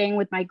 while staying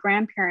with my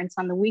grandparents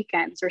on the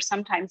weekends or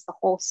sometimes the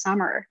whole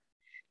summer.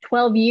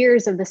 12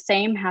 years of the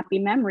same happy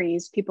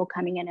memories, people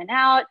coming in and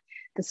out,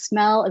 the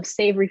smell of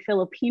savory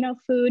Filipino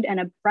food, and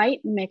a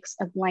bright mix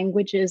of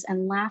languages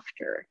and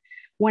laughter.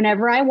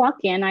 Whenever I walk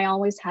in, I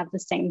always have the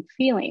same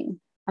feeling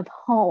of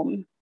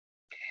home.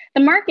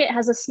 The market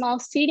has a small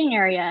seating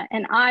area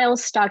and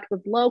aisles stocked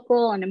with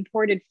local and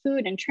imported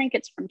food and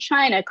trinkets from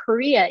China,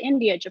 Korea,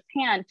 India,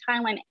 Japan,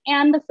 Thailand,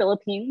 and the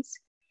Philippines.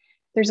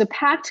 There's a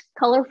packed,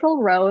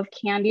 colorful row of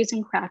candies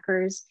and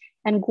crackers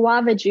and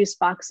guava juice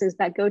boxes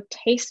that go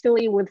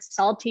tastily with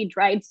salty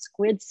dried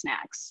squid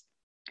snacks.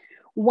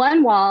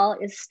 One wall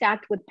is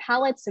stacked with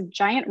pallets of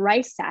giant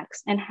rice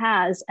sacks and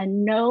has a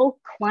no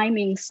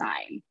climbing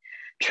sign.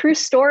 True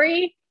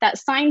story, that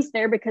sign's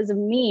there because of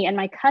me and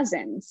my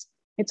cousins.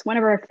 It's one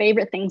of our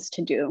favorite things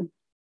to do.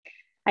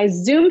 I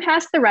zoom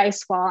past the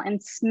rice wall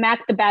and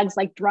smack the bags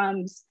like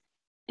drums.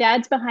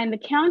 Dad's behind the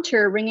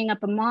counter ringing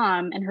up a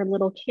mom and her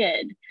little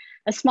kid.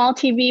 A small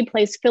TV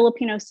plays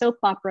Filipino soap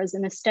operas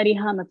in a steady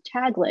hum of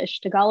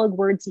Taglish, Tagalog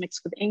words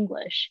mixed with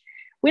English.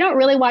 We don't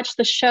really watch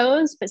the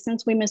shows, but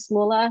since we miss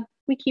Lola,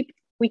 we keep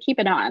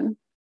it on.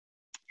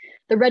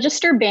 The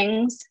register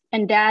bings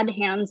and Dad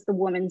hands the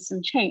woman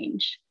some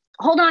change.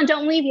 "Hold on,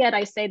 don't leave yet,"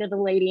 I say to the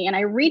lady, and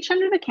I reach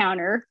under the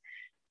counter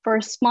for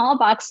a small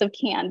box of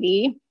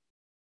candy.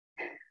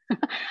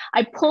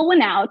 I pull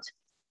one out.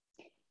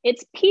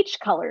 It's peach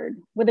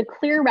colored with a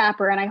clear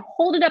wrapper, and I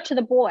hold it up to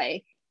the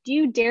boy. "Do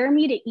you dare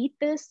me to eat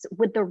this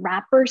with the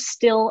wrapper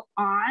still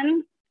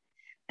on?"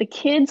 The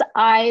kid's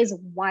eyes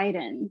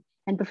widen,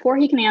 and before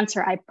he can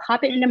answer, I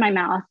pop it into my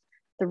mouth.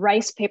 The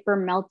rice paper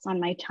melts on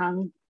my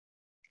tongue.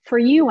 "For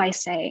you," I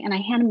say, and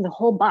I hand him the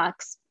whole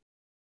box.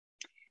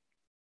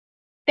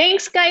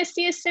 "Thanks, guys.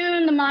 See you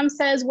soon," the mom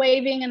says,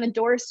 waving, and the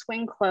doors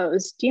swing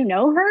closed. "Do you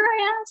know her?"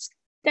 I ask.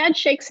 Dad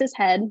shakes his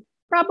head.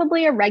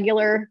 "Probably a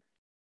regular.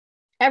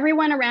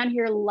 Everyone around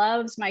here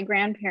loves my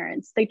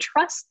grandparents. They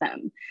trust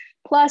them.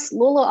 Plus,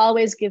 Lola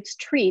always gives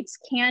treats,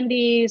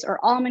 candies or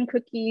almond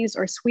cookies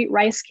or sweet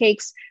rice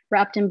cakes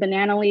wrapped in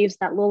banana leaves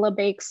that Lola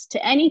bakes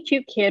to any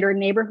cute kid or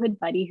neighborhood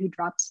buddy who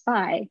drops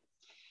by.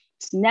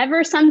 It's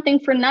never something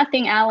for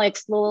nothing,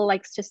 Alex," Lola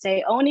likes to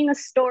say. "Owning a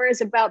store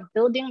is about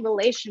building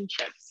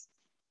relationships."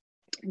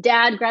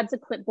 Dad grabs a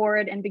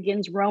clipboard and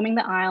begins roaming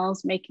the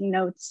aisles, making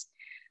notes.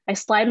 I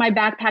slide my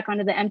backpack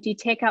onto the empty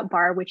takeout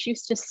bar, which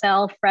used to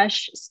sell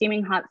fresh,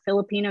 steaming hot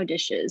Filipino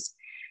dishes,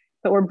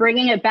 but we're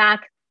bringing it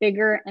back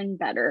bigger and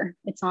better.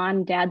 It's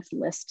on Dad's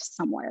list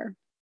somewhere.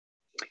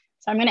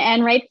 So I'm going to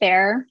end right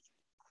there.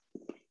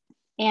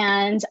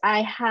 And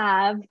I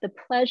have the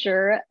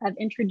pleasure of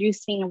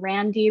introducing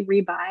Randy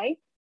Ribay.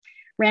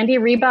 Randy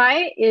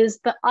Ribay is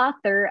the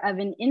author of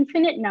an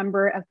infinite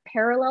number of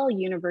parallel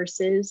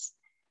universes,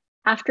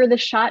 After the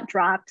Shot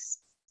Drops,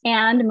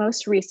 and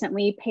most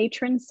recently,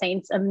 Patron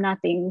Saints of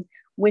Nothing,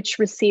 which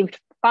received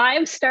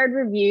 5-starred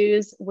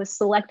reviews, was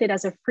selected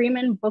as a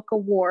Freeman Book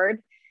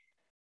Award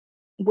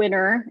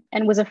winner,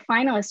 and was a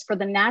finalist for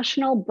the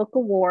National Book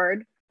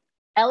Award,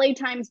 LA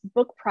Times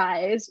Book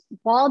Prize,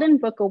 Walden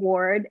Book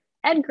Award,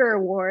 Edgar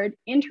Award,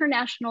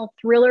 International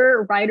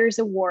Thriller Writers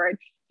Award,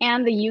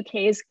 and the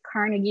UK's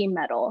Carnegie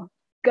Medal.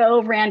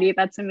 Go, Randy,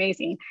 that's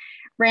amazing.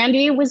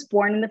 Randy was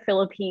born in the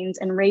Philippines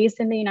and raised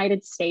in the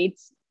United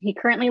States. He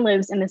currently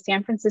lives in the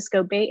San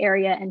Francisco Bay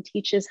Area and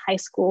teaches high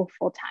school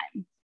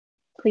full-time.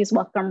 Please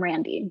welcome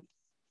Randy.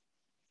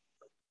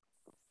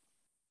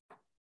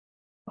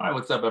 All right,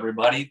 what's up,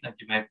 everybody? Thank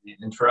you, Meg, for the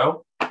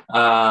intro.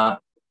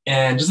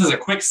 And just as a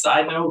quick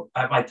side note,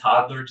 I have my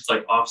toddler just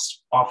like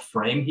off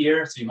frame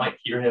here, so you might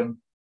hear him,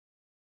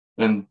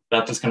 and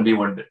that's just going to be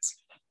what it is.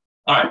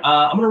 All right,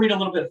 I'm going to read a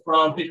little bit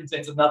from Patron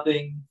Saints of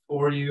Nothing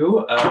for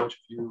you, which if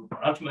you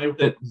are not familiar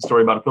with it, it's a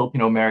story about a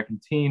Filipino-American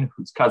teen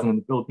whose cousin in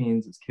the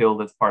Philippines is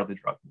killed as part of the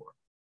drug war.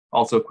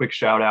 Also, a quick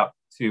shout out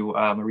to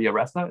Maria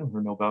Ressa and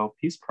her Nobel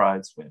Peace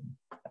Prize win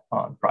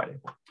on Friday.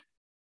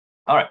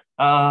 All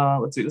right,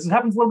 let's see. This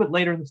happens a little bit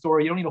later in the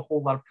story. You don't need a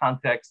whole lot of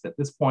context. At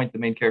this point, the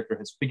main character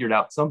has figured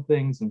out some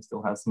things and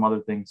still has some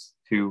other things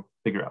to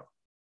figure out.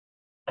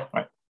 All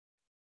right.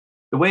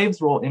 The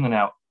waves roll in and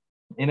out,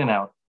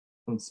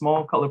 and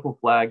small, colorful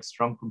flags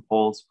strung from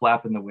poles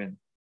flap in the wind.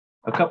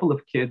 A couple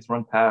of kids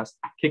run past,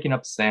 kicking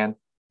up sand.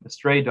 A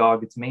stray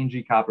dog, its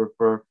mangy copper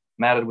fur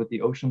matted with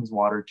the ocean's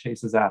water,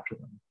 chases after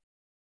them.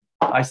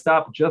 I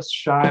stop just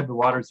shy of the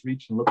water's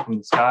reach and look from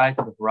the sky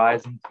to the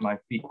horizon to my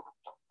feet.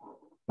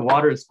 The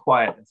water is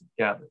quiet as it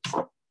gathers,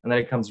 and then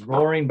it comes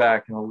roaring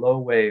back in a low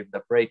wave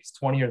that breaks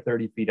 20 or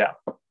 30 feet out.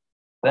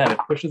 Then it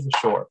pushes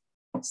ashore,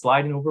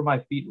 sliding over my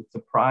feet with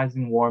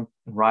surprising warmth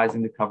and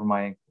rising to cover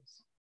my ankles.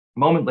 A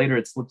moment later,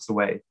 it slips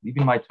away,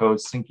 leaving my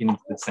toes sinking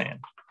into the sand.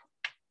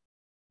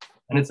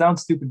 And it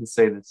sounds stupid to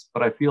say this,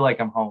 but I feel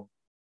like I'm home.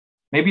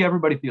 Maybe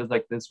everybody feels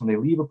like this when they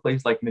leave a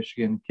place like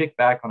Michigan, kick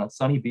back on a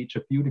sunny beach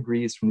a few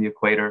degrees from the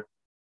equator.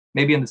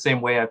 Maybe in the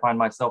same way I find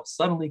myself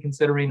suddenly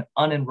considering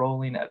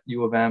unenrolling at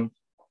U of M.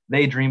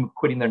 They dream of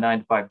quitting their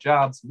 9-to-5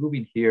 jobs,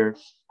 moving here,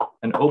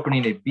 and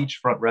opening a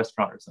beachfront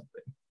restaurant or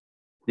something.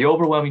 The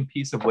overwhelming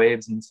peace of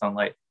waves and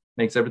sunlight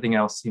makes everything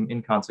else seem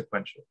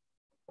inconsequential.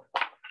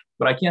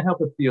 But I can't help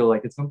but feel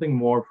like it's something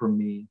more for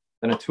me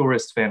than a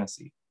tourist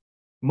fantasy.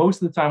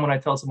 Most of the time when I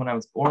tell someone I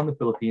was born in the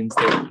Philippines,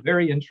 they're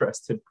very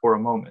interested for a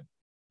moment.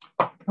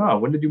 Oh,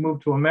 when did you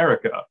move to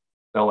America?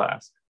 They'll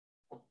ask.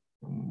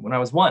 When I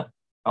was 1,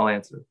 I'll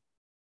answer.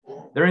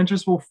 Their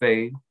interest will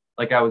fade,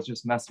 like I was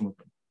just messing with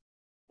them.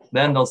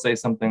 Then they'll say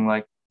something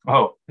like,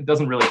 oh, it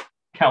doesn't really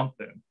count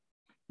then.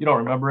 You don't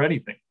remember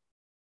anything.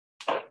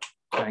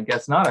 I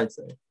guess not, I'd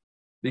say,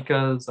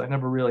 because I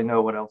never really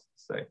know what else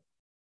to say.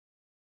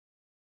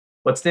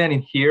 But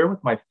standing here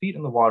with my feet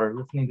in the water,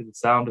 listening to the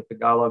sound of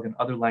Tagalog and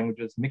other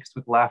languages mixed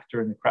with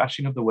laughter and the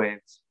crashing of the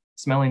waves,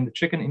 smelling the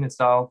chicken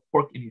inasal,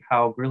 pork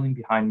inihaw grilling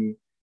behind me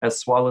as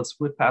swallows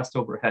flit past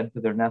overhead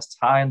to their nests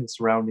high in the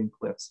surrounding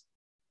cliffs,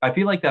 I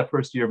feel like that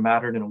first year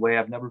mattered in a way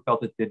I've never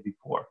felt it did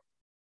before.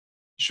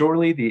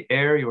 Surely the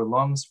air your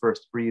lungs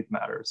first breathe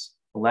matters,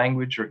 the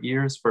language your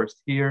ears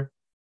first hear,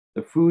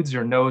 the foods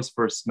your nose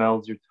first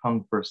smells, your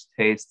tongue first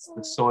tastes,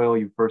 the soil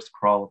you first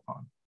crawl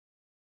upon.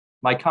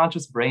 My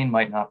conscious brain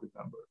might not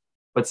remember,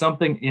 but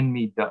something in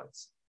me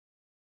does.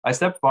 I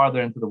step farther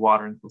into the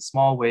water until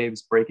small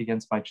waves break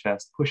against my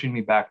chest, pushing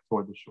me back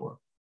toward the shore.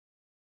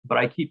 But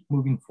I keep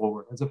moving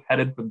forward as if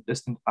headed for the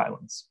distant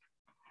islands.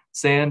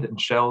 Sand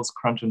and shells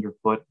crunch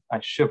underfoot.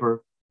 I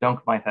shiver, dunk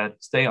my head,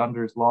 stay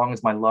under as long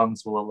as my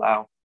lungs will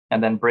allow,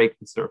 and then break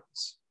the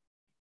surface.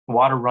 The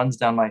water runs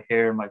down my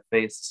hair, my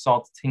face,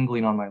 salt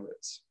tingling on my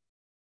lips.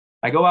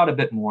 I go out a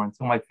bit more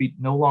until my feet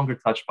no longer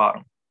touch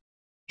bottom.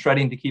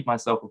 Treading to keep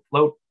myself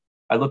afloat,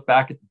 I look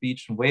back at the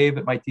beach and wave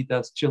at my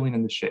titas chilling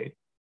in the shade.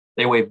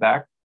 They wave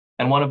back,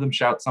 and one of them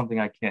shouts something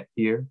I can't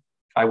hear.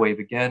 I wave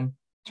again,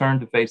 turn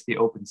to face the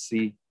open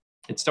sea.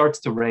 It starts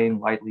to rain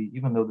lightly,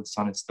 even though the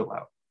sun is still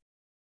out.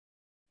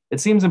 It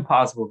seems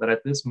impossible that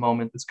at this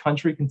moment, this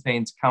country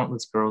contains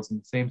countless girls in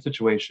the same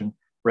situation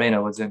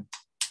Reina was in,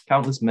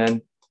 countless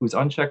men whose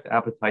unchecked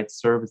appetites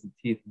serve as the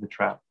teeth of the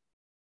trap.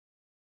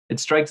 It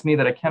strikes me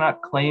that I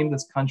cannot claim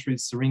this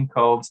country's serene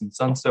coves and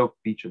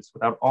sun-soaked beaches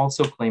without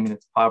also claiming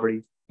its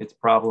poverty, its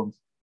problems,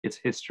 its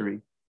history.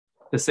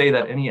 To say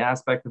that any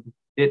aspect of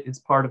it is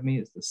part of me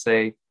is to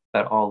say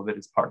that all of it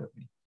is part of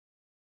me.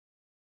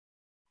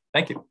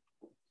 Thank you.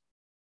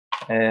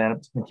 And I'm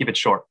just gonna keep it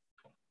short.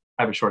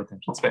 I have a short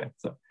attention span,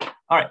 so.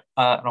 All right,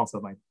 and also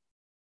my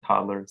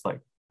toddler is like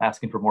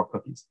asking for more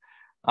cookies.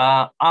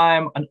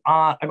 I'm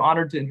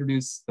honored to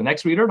introduce the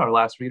next reader, our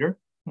last reader.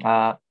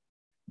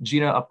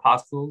 Gina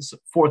Apostol's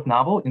 4th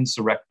novel,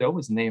 Insurrecto,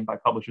 was named by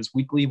Publishers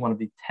Weekly one of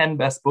the 10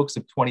 best books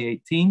of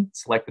 2018,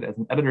 selected as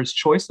an editor's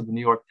choice of the New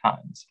York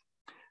Times.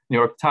 New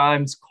York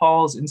Times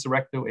calls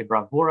Insurrecto a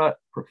bravura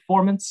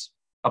performance.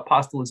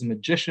 Apostol is a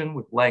magician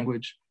with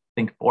language.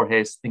 Think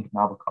Borges, think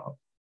Nabokov.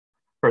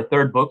 Her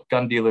third book,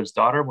 Gun Dealer's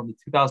Daughter, won the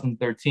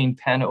 2013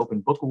 PEN Open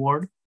Book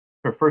Award.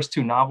 Her first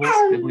two novels,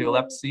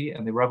 Bibliolepsy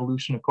and The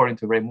Revolution According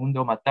to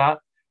Raymundo Mata,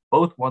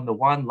 both won the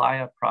Juan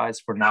Laya Prize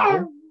for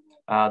Novel,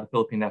 the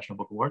Philippine National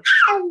Book Award.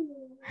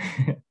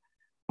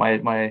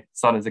 my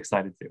son is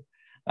excited too.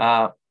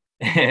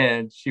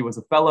 And she was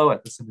a fellow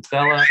at the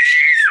Cimitella.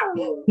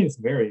 He's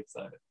very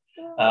excited.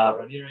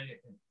 Ranieri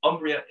in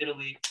Umbria,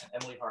 Italy, and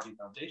Emily Harvey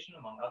Foundation,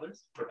 among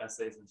others. Her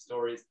essays and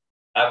stories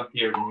have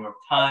appeared in New York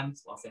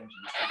Times, Los Angeles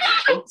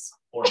Review of Books,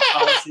 Foreign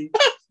Policy,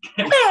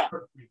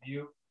 Gettysburg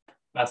Review,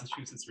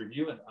 Massachusetts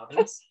Review, and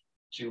others.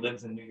 She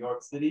lives in New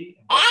York City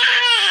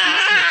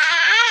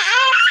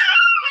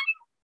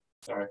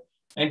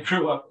and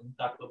grew up in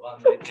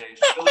Tacloban,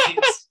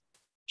 Philippines.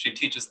 She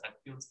teaches at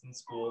Fieldston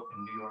School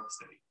in New York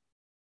City.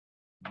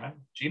 All right,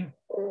 Gina,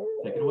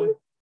 take it away.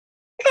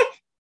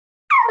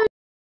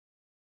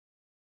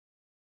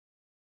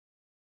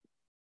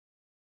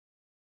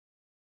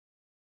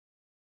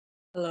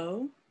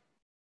 Hello,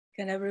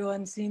 can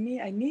everyone see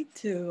me? I need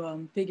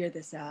to figure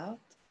this out.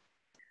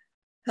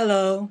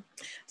 Hello,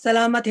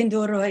 salamat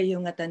hinduro ay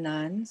iyong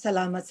atanan.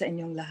 Salamat sa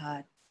inyong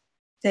lahat.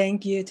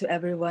 Thank you to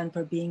everyone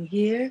for being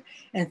here,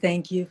 and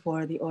thank you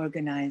for the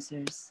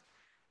organizers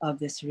of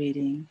this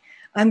reading.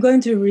 I'm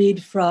going to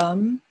read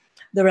from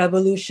The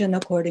Revolution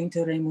According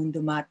to Raymundo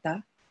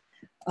Mata,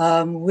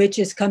 which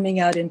is coming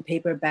out in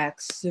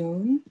paperback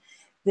soon.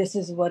 This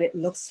is what it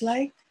looks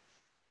like.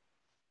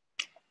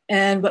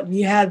 And what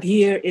we have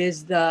here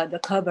is the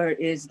cover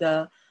is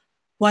the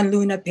Juan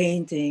Luna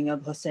painting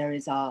of Jose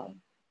Rizal.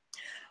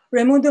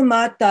 Raymundo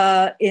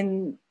Mata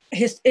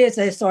is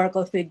a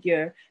historical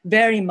figure,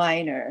 very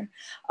minor.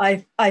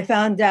 I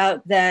found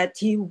out that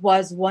he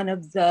was one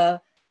of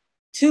the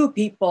two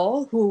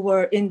people who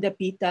were in the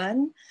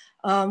Pitan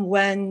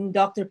when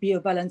Dr. Pio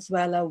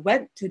Valenzuela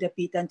went to the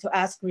Pitan to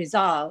ask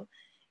Rizal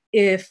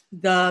if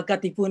the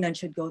Katipunan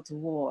should go to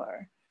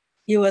war.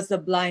 He was a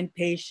blind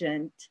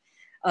patient,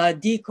 a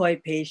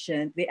decoy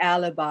patient, the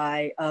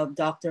alibi of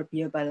Dr.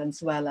 Pio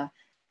Valenzuela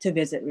to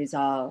visit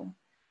Rizal.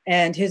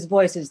 And his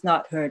voice is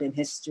not heard in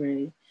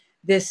history.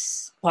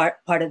 This part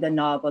of the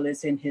novel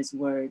is in his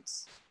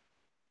words.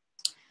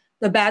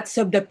 The bats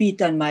of the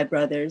Pitan, my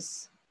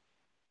brothers,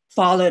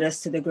 followed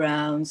us to the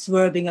ground,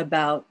 swerving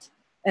about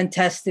and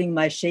testing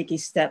my shaky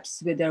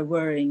steps with their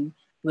whirring,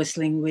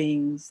 whistling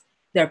wings,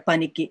 their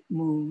panikit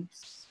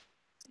moves.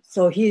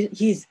 So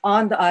he's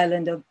on the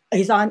island of,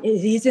 he's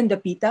in the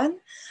Pitan,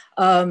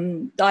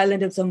 the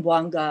island of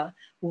Zamboanga,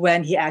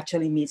 when he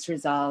actually meets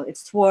Rizal.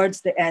 It's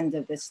towards the end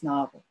of this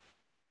novel.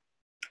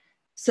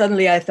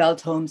 Suddenly I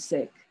felt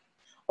homesick.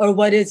 Or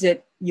what is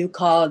it you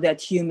call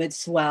that humid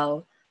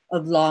swell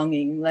of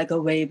longing, like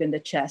a wave in the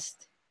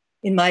chest?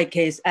 In my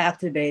case,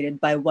 activated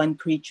by one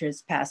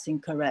creature's passing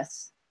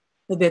caress.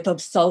 The bit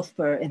of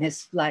sulfur in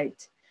his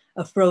flight,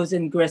 a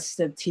frozen grist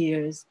of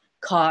tears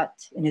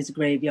caught in his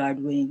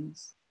graveyard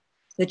wings.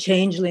 The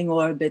changeling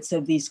orbits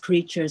of these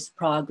creatures'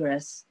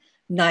 progress,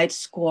 night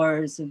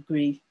scores of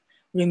grief,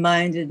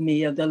 reminded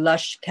me of the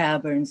lush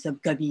caverns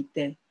of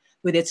Cavite,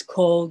 with its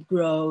cold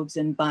groves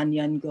and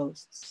banyan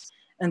ghosts,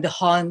 and the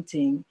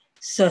haunting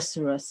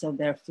susurrus of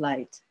their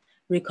flight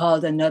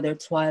recalled another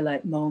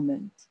twilight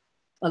moment.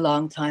 A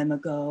long time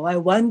ago, I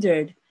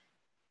wondered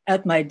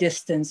at my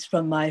distance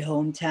from my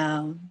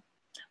hometown,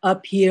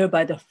 up here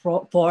by the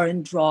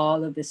foreign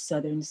drawl of the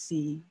southern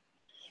sea.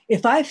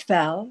 If I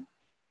fell,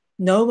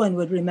 no one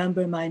would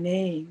remember my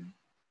name.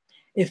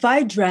 If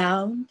I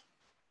drowned,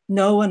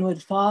 no one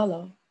would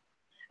follow.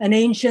 An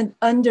ancient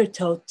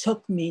undertow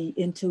took me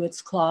into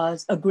its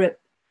claws, a grip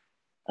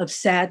of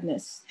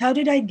sadness. How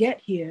did I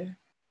get here?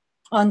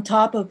 On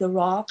top of the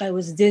rock, I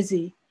was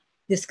dizzy,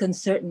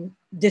 disconcerted,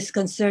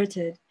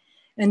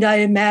 and I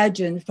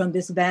imagined from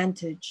this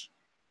vantage,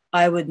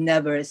 I would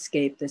never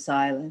escape this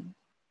island.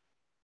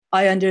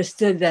 I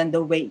understood then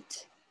the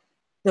weight,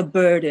 the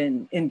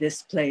burden in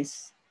this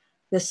place,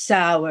 the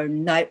sour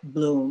night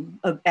bloom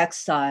of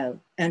exile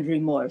and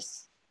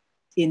remorse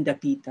in the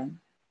Pitan.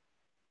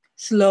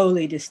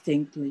 Slowly,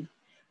 distinctly,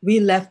 we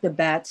left the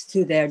bats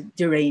to their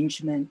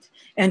derangement,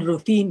 and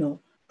Rufino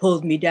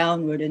pulled me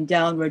downward and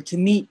downward to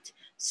meet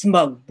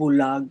smug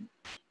Bulag,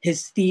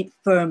 his feet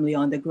firmly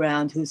on the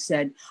ground, who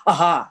said,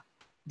 "Aha,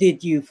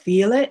 did you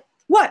feel it?"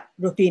 "What?"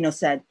 Rufino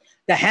said.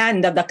 "The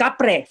hand of the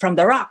capre from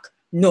the rock."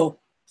 "No,"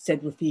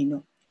 said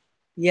Rufino.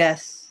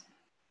 "Yes,"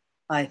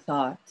 I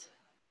thought,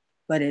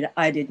 but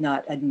I did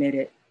not admit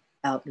it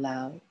out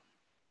loud.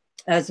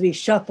 As we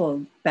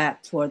shuffled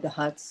back toward the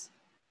huts,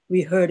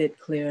 we heard it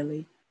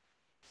clearly,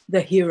 the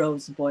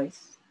hero's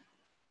voice.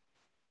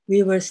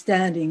 We were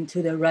standing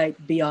to the right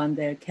beyond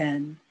their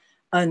ken,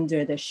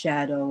 under the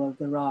shadow of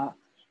the rock,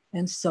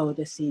 and so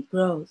the seed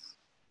grows.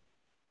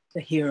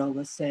 The hero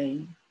was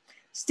saying.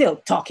 "Still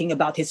talking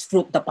about his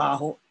fruit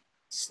tapaho,"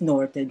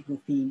 snorted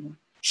Rufino.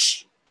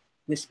 "Shh,"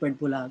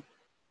 whispered Bulag.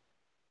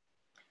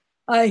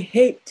 I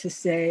hate to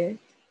say it.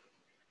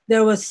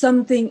 There was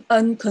something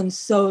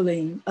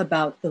unconsoling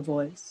about the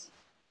voice.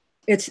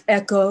 Its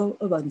echo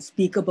of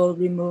unspeakable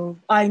remove.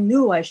 I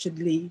knew I should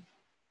leave,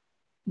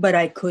 but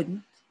I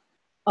couldn't.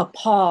 A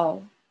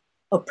pall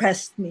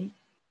oppressed me,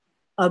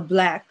 a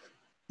black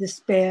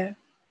despair.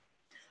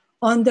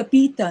 On the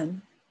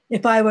Pitan,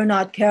 if I were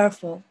not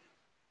careful,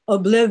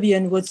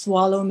 oblivion would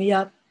swallow me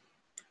up.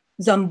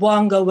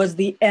 Zamboanga was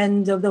the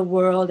end of the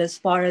world as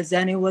far as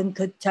anyone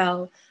could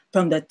tell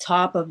from the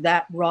top of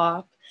that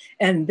rock,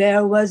 and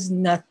there was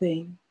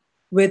nothing.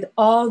 With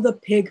all the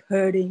pig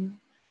herding,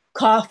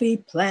 coffee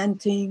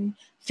planting,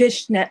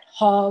 fishnet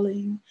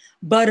hauling,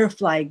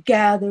 butterfly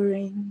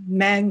gathering,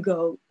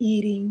 mango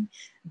eating,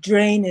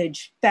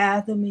 drainage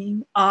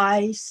fathoming,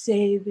 eye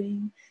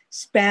saving,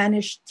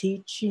 Spanish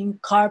teaching,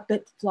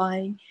 carpet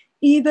flying,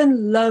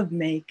 even love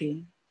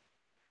making.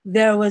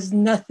 There was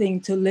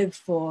nothing to live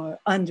for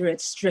under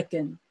its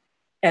stricken,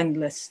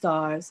 endless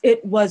stars.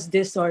 It was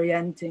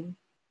disorienting,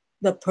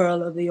 the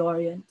pearl of the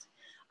Orient.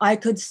 I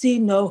could see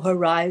no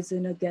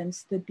horizon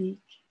against the beach.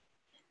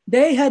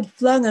 They had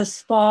flung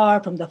us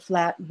far from the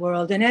flat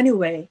world, and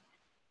anyway,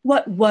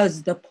 what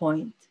was the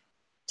point?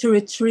 To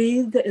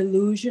retrieve the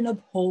illusion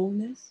of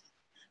wholeness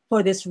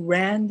for this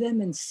random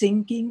and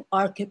sinking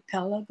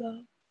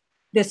archipelago?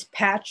 This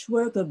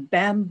patchwork of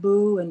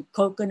bamboo and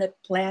coconut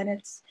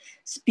planets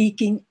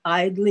speaking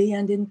idly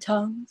and in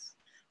tongues.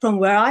 From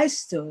where I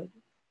stood,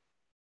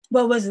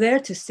 what was there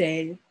to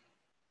save?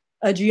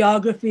 A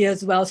geography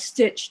as well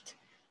stitched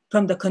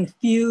from the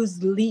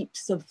confused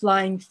leaps of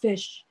flying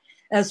fish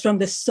as from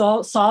the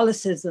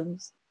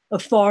solecisms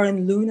of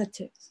foreign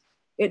lunatics.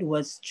 It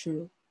was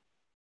true.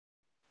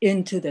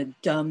 Into the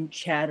dumb,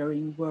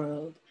 chattering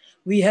world.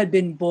 We had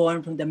been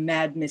born from the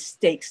mad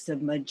mistakes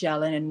of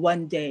Magellan, and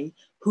one day,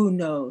 who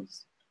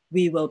knows,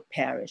 we will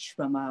perish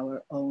from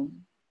our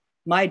own.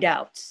 My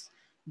doubts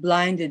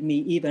blinded me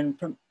even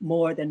from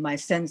more than my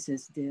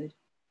senses did.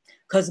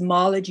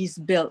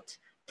 Cosmologies built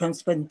from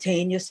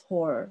spontaneous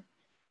horror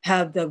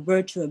have the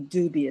virtue of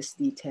dubious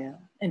detail.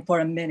 And for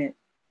a minute,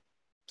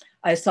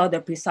 I saw the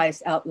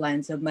precise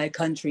outlines of my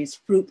country's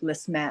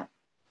fruitless map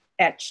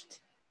etched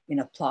in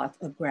a plot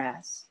of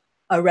grass.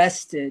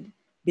 Arrested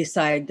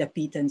beside the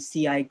Pitan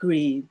Sea, I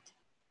grieved.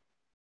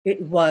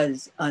 It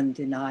was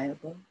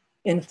undeniable.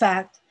 In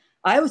fact,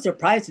 I was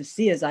surprised to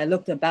see as I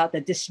looked about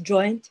the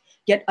disjoint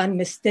yet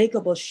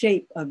unmistakable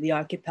shape of the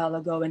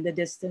archipelago in the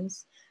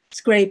distance,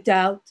 scraped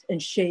out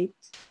and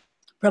shaped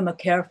from a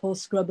careful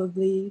scrub of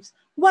leaves.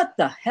 What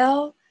the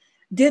hell?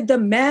 Did the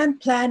man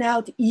plan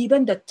out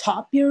even the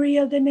topiary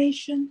of the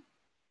nation?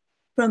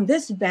 From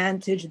this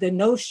vantage, the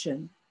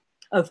notion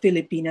of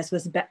Filipinas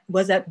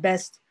was at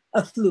best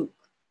a fluke,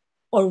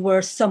 or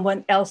worse,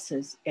 someone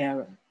else's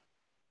error.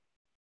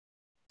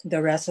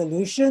 The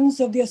resolutions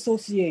of the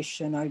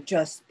association are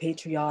just,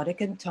 patriotic,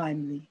 and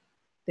timely,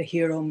 the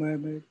hero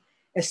murmured,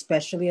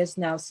 especially as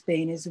now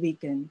Spain is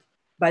weakened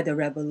by the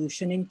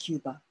revolution in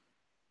Cuba.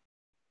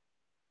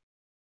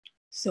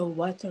 So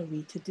what are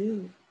we to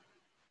do?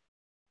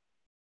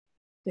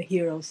 The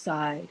hero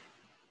sighed,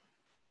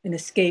 an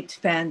escaped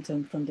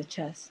phantom from the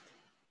chest.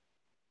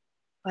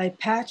 I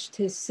patched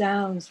his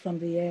sounds from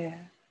the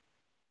air,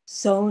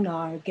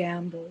 sonar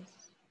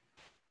gambles.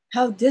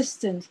 How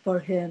distant for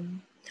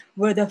him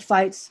were the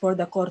fights for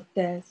the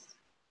Cortes,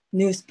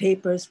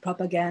 newspapers'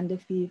 propaganda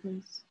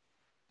fevers,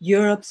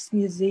 Europe's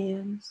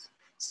museums,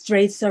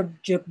 Straits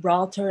of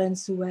Gibraltar and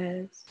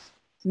Suez,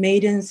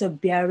 maidens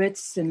of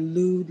Biarritz and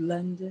lewd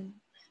London,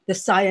 the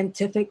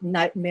scientific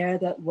nightmare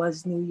that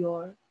was New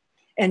York,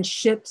 and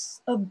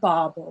ships of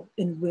bauble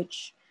in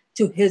which,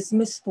 to his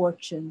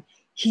misfortune,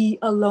 he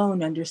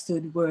alone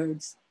understood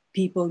words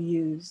people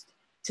used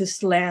to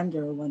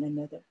slander one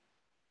another.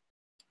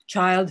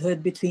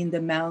 Childhood between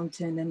the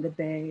mountain and the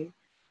bay,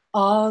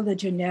 all the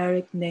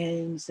generic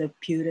names of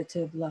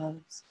putative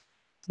loves,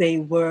 they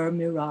were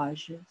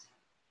mirages.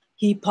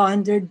 He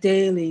pondered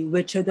daily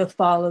which of the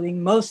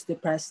following most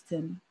depressed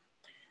him: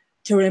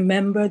 to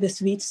remember the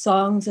sweet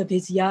songs of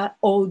his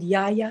old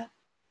yaya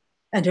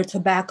and her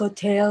tobacco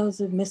tales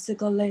of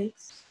mystical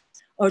lakes,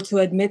 or to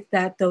admit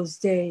that those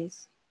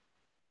days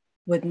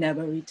would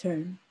never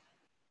return.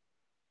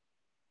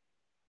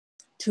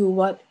 To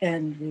what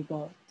end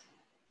revolt?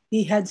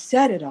 He had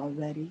said it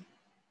already,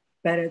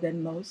 better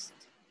than most.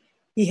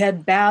 He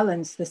had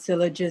balanced the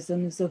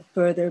syllogisms of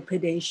further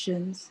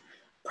predations,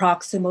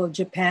 proximal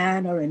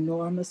Japan or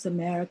enormous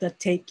America,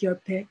 take your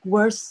pick.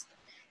 Worse,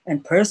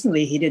 and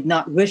personally, he did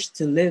not wish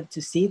to live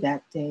to see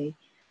that day,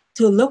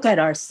 to look at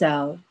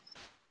ourselves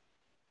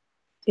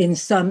in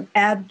some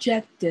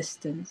abject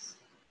distance,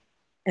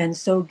 and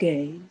so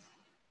gaze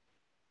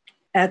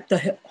at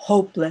the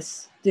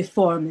hopeless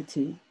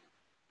deformity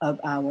of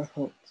our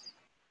hopes.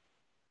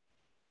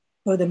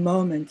 For the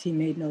moment, he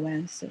made no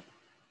answer.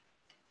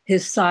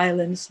 His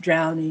silence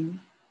drowned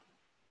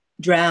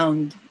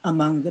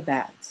among the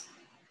bats.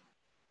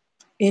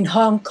 In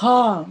Hong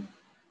Kong,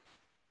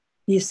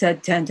 he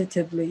said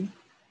tentatively,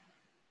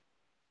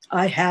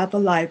 I have a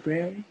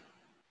library.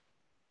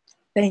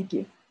 Thank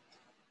you.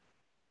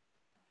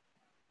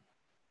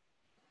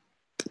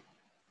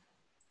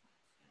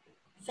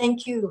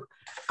 Thank you.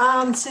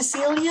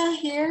 Cecilia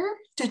here,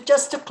 to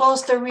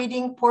close the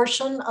reading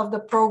portion of the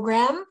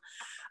program.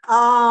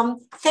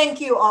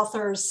 Thank you,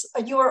 authors.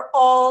 You are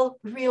all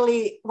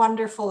really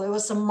wonderful. It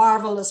was a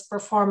marvelous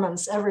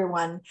performance,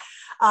 everyone.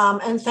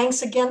 And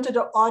thanks again to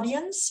the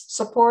audience,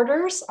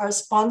 supporters, our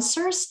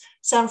sponsors,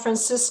 San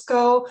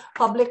Francisco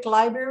Public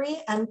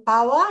Library and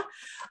PAWA.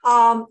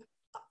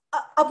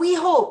 We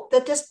hope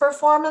that this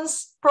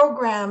performance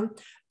program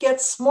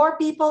gets more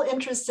people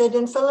interested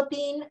in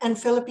Philippine and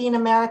Philippine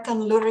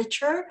American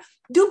literature.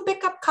 Do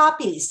pick up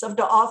copies of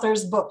the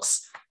authors'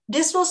 books.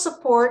 This will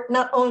support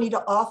not only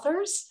the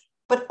authors,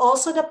 but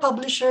also the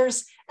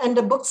publishers and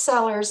the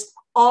booksellers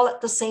all at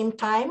the same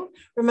time.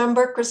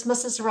 Remember,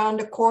 Christmas is around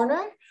the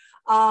corner.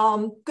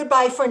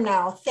 Goodbye for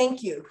now.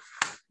 Thank you.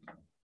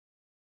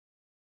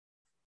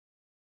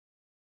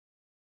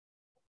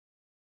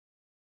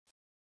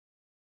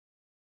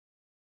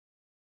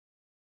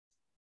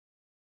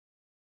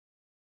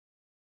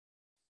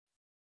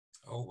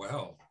 Oh,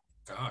 well,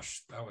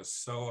 gosh, that was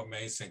so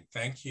amazing.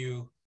 Thank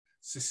you,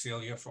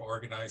 Cecilia, for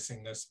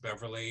organizing this,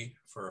 Beverly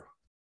for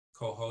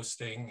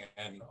co-hosting,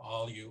 and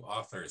all you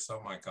authors.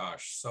 Oh my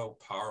gosh, so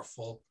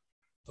powerful.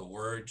 The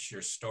words,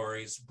 your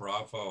stories,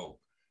 bravo.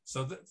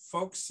 So that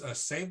folks,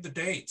 save the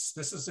dates.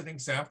 This is an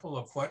example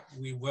of what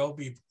we will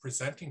be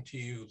presenting to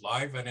you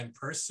live and in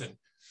person,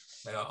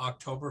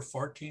 October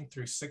 14th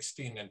through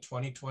 16th in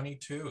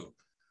 2022.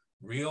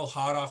 Real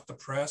hot off the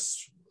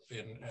press,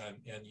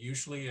 and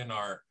usually in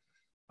our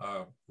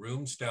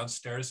rooms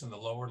downstairs in the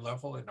lower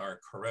level in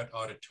our Correct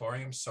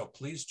Auditorium. So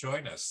please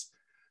join us.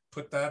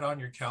 Put that on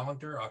your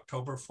calendar,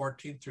 October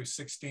 14th through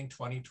 16th,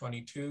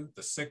 2022,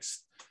 the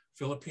 6th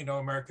Filipino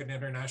American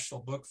International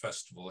Book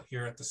Festival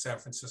here at the San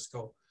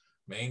Francisco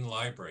Main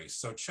Library.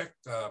 So check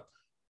the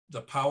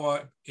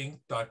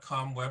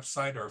PAWAinc.com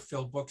website or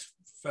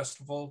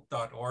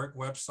philbooksfestival.org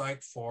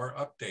website for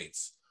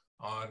updates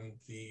on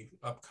the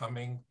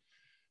upcoming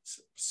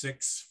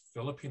 6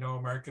 Filipino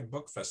American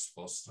Book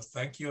Festivals. So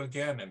thank you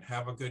again, and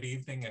have a good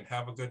evening and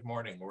have a good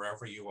morning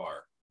wherever you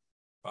are.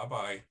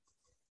 Bye-bye.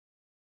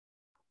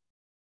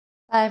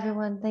 Bye,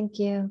 everyone. Thank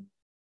you.